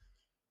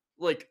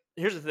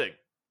here's the thing.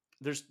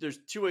 There's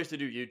 2 ways to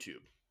do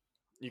YouTube.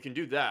 You can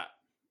do that,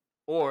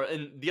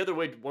 and the other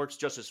way works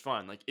just as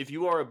fine. Like if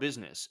you are a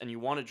business and you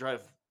want to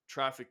drive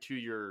traffic to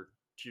your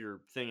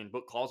thing and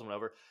book calls and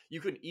whatever, you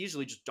can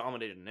easily just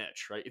dominate a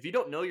niche, right? If you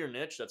don't know your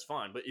niche, that's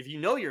fine. But if you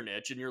know your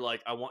niche and you're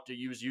like, I want to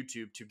use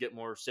YouTube to get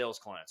more sales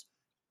clients,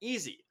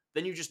 easy.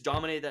 Then you just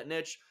dominate that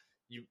niche.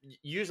 You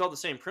use all the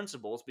same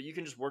principles, but you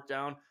can just work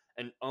down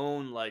and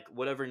own like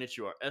whatever niche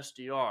you are,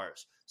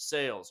 SDRs,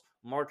 sales,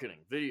 marketing,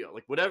 video,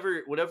 like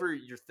whatever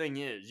your thing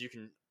is, you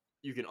can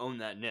own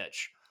that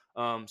niche.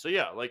 So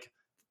yeah, like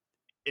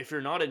if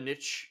you're not a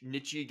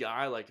nichey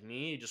guy like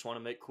me, you just want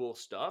to make cool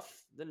stuff,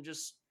 then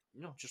just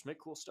make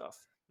cool stuff,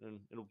 and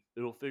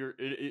it'll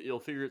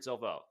figure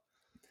itself out.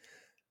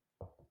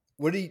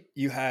 What do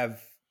you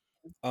have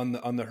on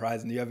the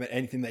horizon? Do you have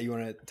anything that you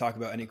want to talk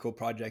about? Any cool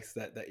projects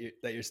that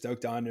you're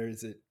stoked on, or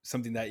is it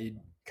something that you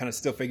kind of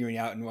still figuring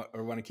out and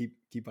want to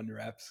keep under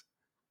wraps?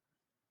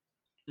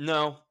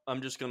 No,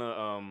 I'm just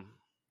gonna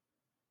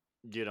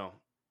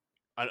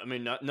I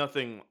mean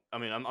nothing. I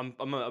mean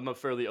I'm a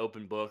fairly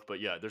open book, but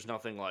yeah, there's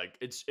nothing like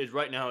it's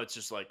right now. It's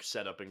just like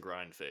set up and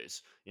grind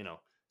phase.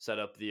 Set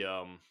up the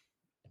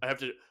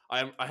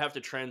I have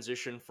to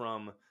transition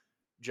from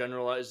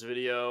generalized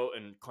video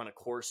and kind of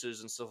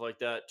courses and stuff like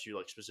that to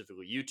like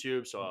specifically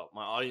YouTube. So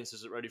my audience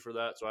isn't ready for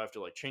that. So I have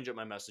to like change up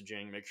my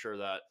messaging, make sure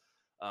that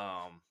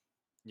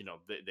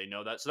they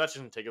know that. So that's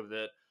just gonna take a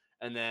bit,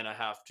 and then I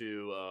have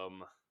to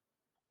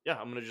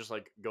I'm gonna just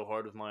like go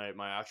hard with my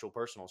actual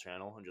personal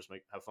channel and just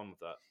have fun with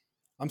that.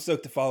 I'm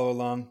stoked to follow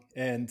along,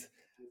 and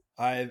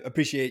I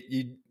appreciate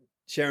you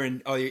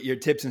sharing all your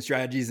tips and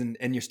strategies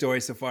and your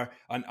stories so far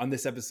on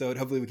this episode.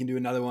 Hopefully we can do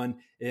another one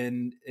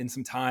in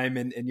some time,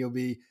 and you'll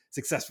be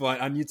successful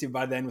on YouTube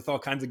by then with all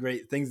kinds of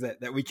great things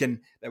that we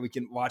can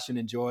watch and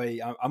enjoy.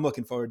 I'm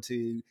looking forward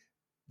to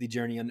the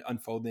journey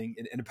unfolding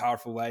in a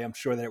powerful way. I'm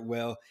sure that it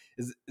will.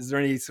 Is there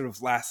any sort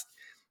of last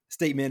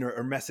statement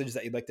or message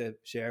that you'd like to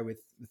share with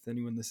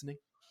anyone listening?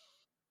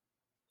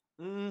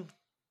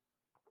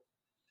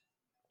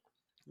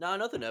 No,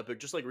 nothing epic.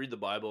 Just like read the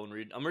Bible and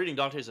read. I'm reading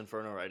Dante's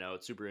Inferno right now.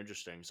 It's super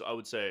interesting. So I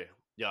would say,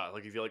 yeah,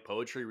 like if you like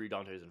poetry, read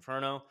Dante's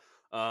Inferno.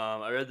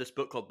 I read this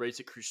book called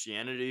Basic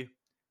Christianity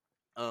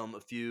a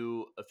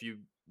few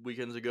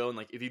weekends ago, and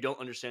like if you don't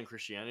understand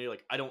Christianity,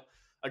 like I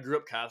grew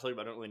up Catholic,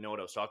 but I don't really know what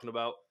I was talking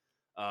about,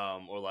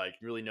 or like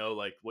really know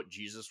like what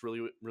Jesus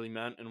really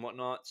meant and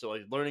whatnot. So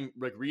like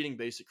reading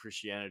Basic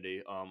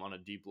Christianity on a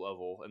deep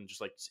level, and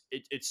just like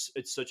it's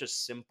such a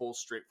simple,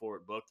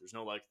 straightforward book. There's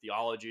no like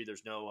theology.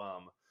 There's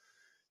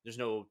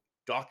no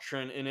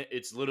doctrine in it.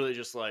 It's literally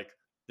just like,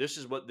 this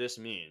is what this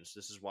means.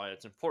 This is why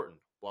it's important.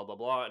 Blah blah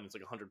blah, and it's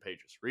like 100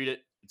 pages. Read it.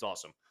 It's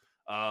awesome.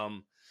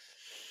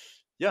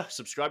 Yeah,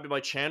 subscribe to my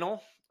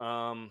channel.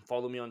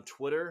 Follow me on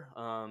Twitter.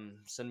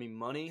 Send me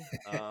money.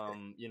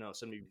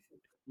 Send me,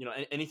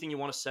 anything you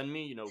want to send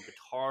me.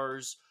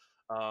 Guitars,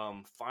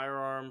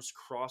 firearms,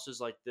 crosses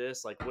like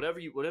this, like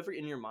whatever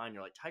in your mind.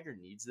 You're like, Tiger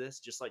needs this.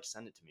 Just like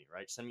send it to me,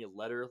 right? Send me a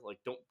letter. Like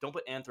don't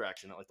put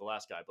anthrax in it like the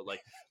last guy, but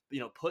like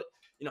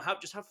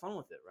have fun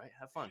with it, right?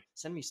 Have fun.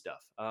 Send me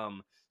stuff.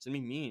 Send me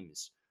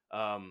memes.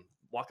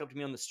 Walk up to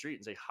me on the street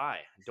and say hi.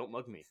 Don't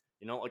mug me.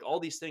 Like all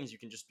these things you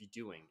can just be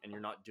doing and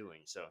you're not doing.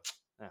 So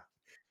yeah,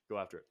 go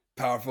after it.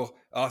 Powerful.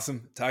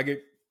 Awesome. Tiger,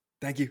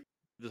 thank you.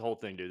 This whole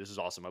thing, dude. This is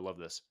awesome. I love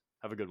this.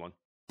 Have a good one.